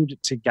were sued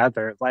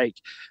together. Like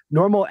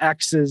normal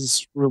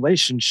exes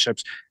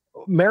relationships,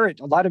 a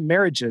lot of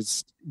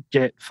marriages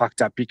get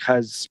fucked up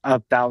because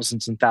of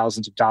thousands and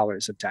thousands of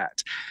dollars of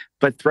debt.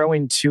 But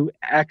throwing 2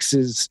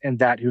 exes in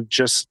that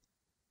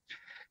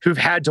who've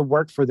had to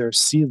work for their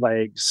sea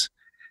legs,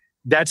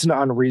 that's an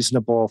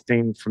unreasonable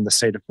thing from the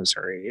state of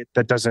Missouri.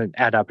 That doesn't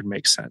add up and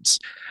make sense.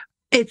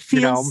 It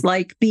feels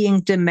like being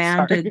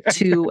demanded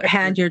to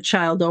hand your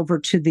child over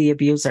to the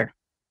abuser.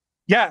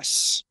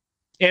 Yes.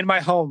 In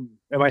my home,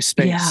 in my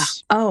space. Yeah.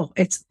 Oh,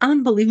 it's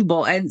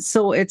unbelievable. And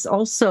so it's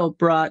also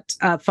brought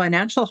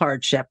financial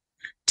hardship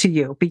to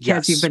you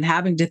because you've been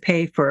having to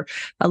pay for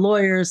a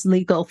lawyer's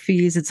legal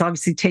fees. It's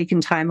obviously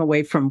taken time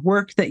away from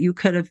work that you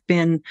could have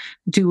been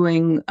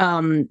doing.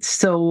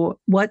 So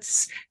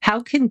how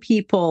can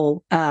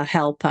people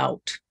help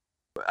out?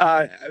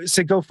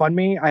 So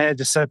GoFundMe, I had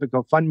to set up a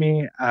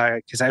GoFundMe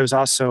because I was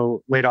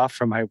also laid off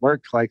from my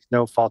work, like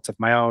no fault of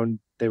my own.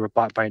 They were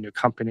bought by a new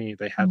company.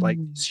 They had like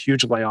these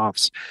huge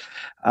layoffs.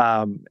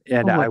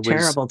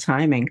 Terrible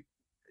timing.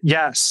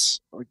 Yes.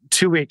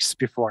 2 weeks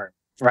before,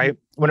 right?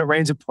 When it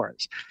rains, it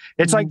pours.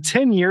 It's like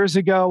 10 years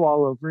ago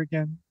all over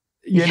again,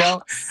 you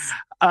know?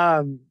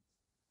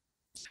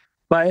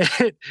 But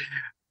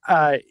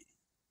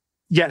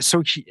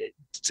so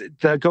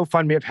the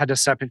GoFundMe I've had to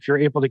set up, if you're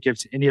able to give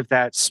to any of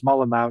that,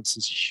 small amounts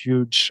is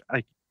huge.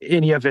 Like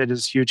any of it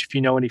is huge. If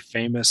you know any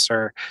famous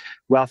or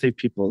wealthy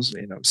people,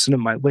 send them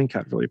my link.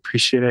 I'd really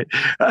appreciate it.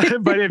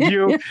 But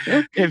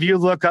if you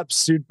look up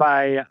Sued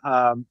by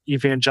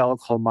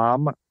Evangelical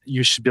Mom,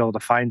 you should be able to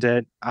find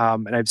it.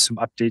 And I have some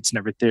updates and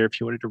everything there if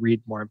you wanted to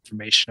read more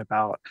information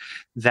about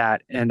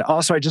that. And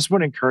also, I just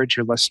want to encourage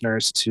your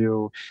listeners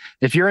to,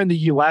 if you're in the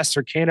US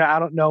or Canada, I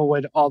don't know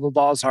what all the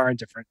laws are in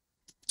different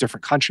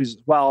countries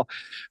as well,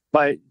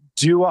 but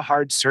do a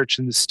hard search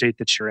in the state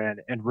that you're in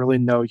and really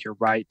know your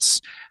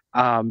rights.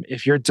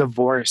 If you're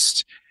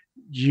divorced,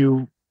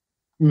 you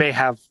may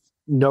have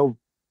no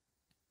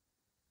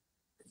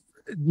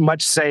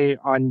much say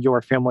on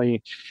your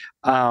family,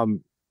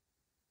 and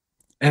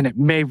it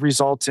may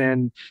result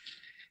in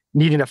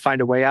needing to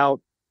find a way out.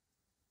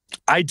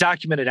 I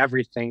documented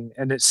everything,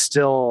 and it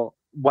still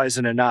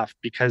wasn't enough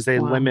because they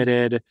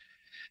limited.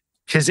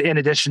 Because in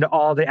addition to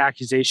all the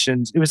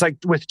accusations, it was like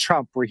with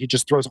Trump, where he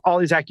just throws all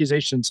these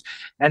accusations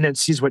and then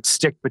sees what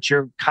stick. But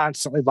you're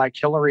constantly like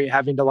Hillary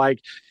having to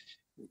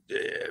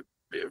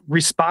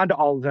respond to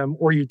all of them,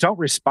 or you don't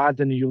respond,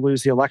 then you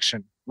lose the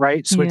election,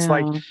 right? So it's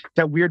like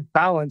that weird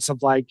balance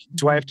of like,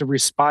 do I have to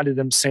respond to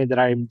them saying that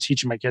I'm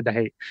teaching my kid to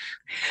hate?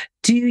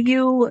 Do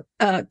you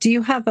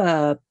have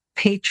a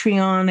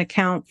Patreon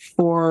account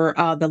for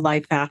the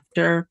Life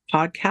After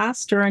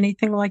podcast or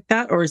anything like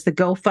that? Or is the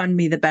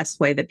GoFundMe the best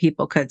way that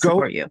people could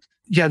support you?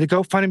 Yeah, the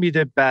GoFundMe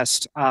the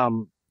best.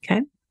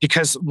 Okay.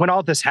 Because when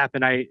all this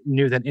happened, I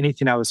knew that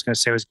anything I was going to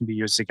say was going to be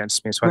used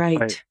against me. So I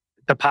put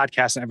the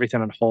podcast and everything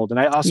on hold. And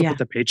I also put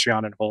the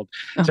Patreon on hold.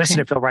 So I just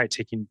didn't feel right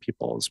taking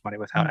people's money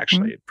without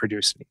actually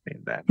producing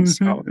anything then.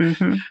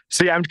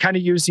 So yeah, I'm kind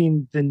of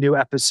using the new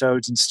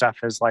episodes and stuff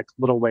as like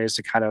little ways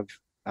to kind of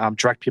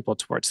direct people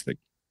towards the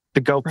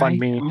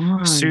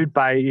GoFundMe Sued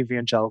by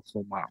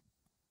Evangelical Mom.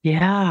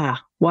 Yeah.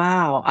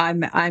 Wow.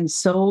 I'm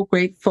so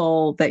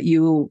grateful that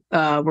you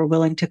were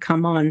willing to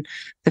come on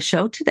the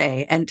show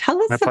today and tell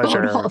My us about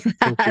pleasure. all that.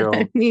 Thank you.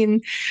 I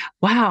mean,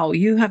 wow,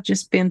 you have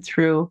just been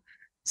through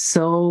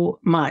so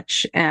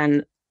much,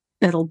 and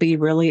it'll be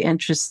really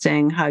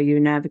interesting how you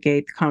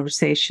navigate the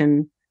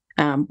conversation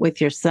with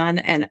your son,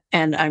 and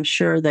I'm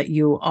sure that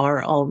you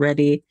are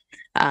already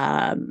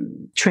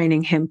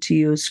training him to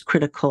use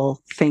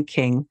critical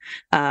thinking,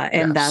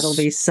 and that'll Yes.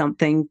 be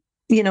something,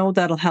 you know,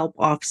 that'll help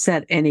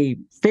offset any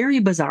very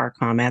bizarre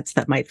comments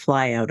that might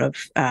fly out of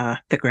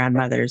the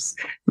grandmother's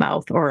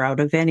mouth or out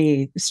of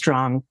any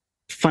strong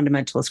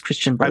fundamentalist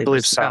Christian I believe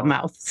believers' so.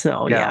 mouth.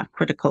 So, Yeah. yeah,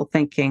 critical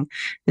thinking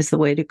is the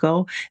way to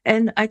go.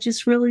 And I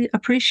just really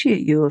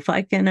appreciate you. If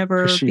I can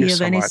ever Appreciate be you of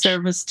so any much.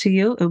 service to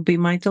you, it would be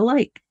my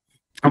delight.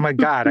 Oh my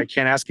God, I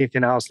can't ask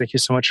anything else. Thank you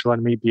so much for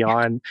letting me be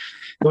on.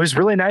 It was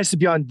really nice to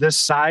be on this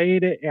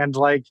side, and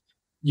like,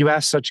 you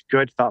asked such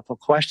good, thoughtful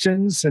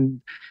questions.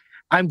 And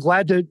I'm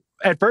glad to,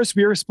 at first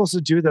we were supposed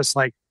to do this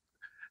like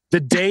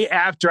the day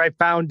after I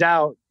found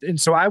out.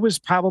 And so I was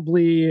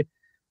probably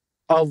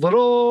a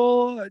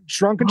little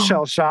drunk and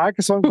shell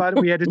shocked. So I'm glad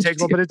we had to take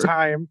a little bit of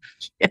time.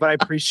 But I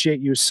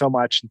appreciate you so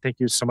much. And thank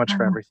you so much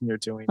for everything you're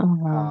doing.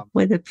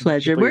 With a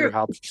pleasure. People, your We're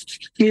help.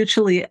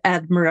 mutually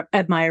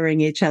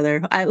admiring each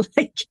other. I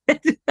like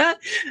it.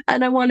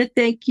 And I want to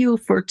thank you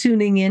for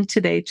tuning in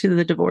today to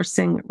the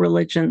Divorcing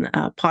Religion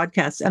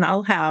podcast. And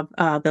I'll have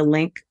the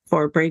link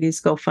for Brady's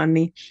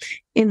GoFundMe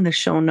in the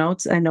show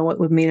notes. I know it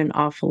would mean an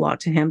awful lot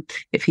to him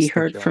if he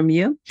heard from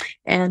you.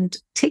 And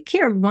take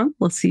care, everyone.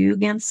 We'll see you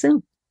again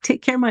soon.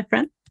 Take care, my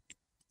friend.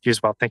 You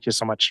as well. Thank you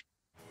so much.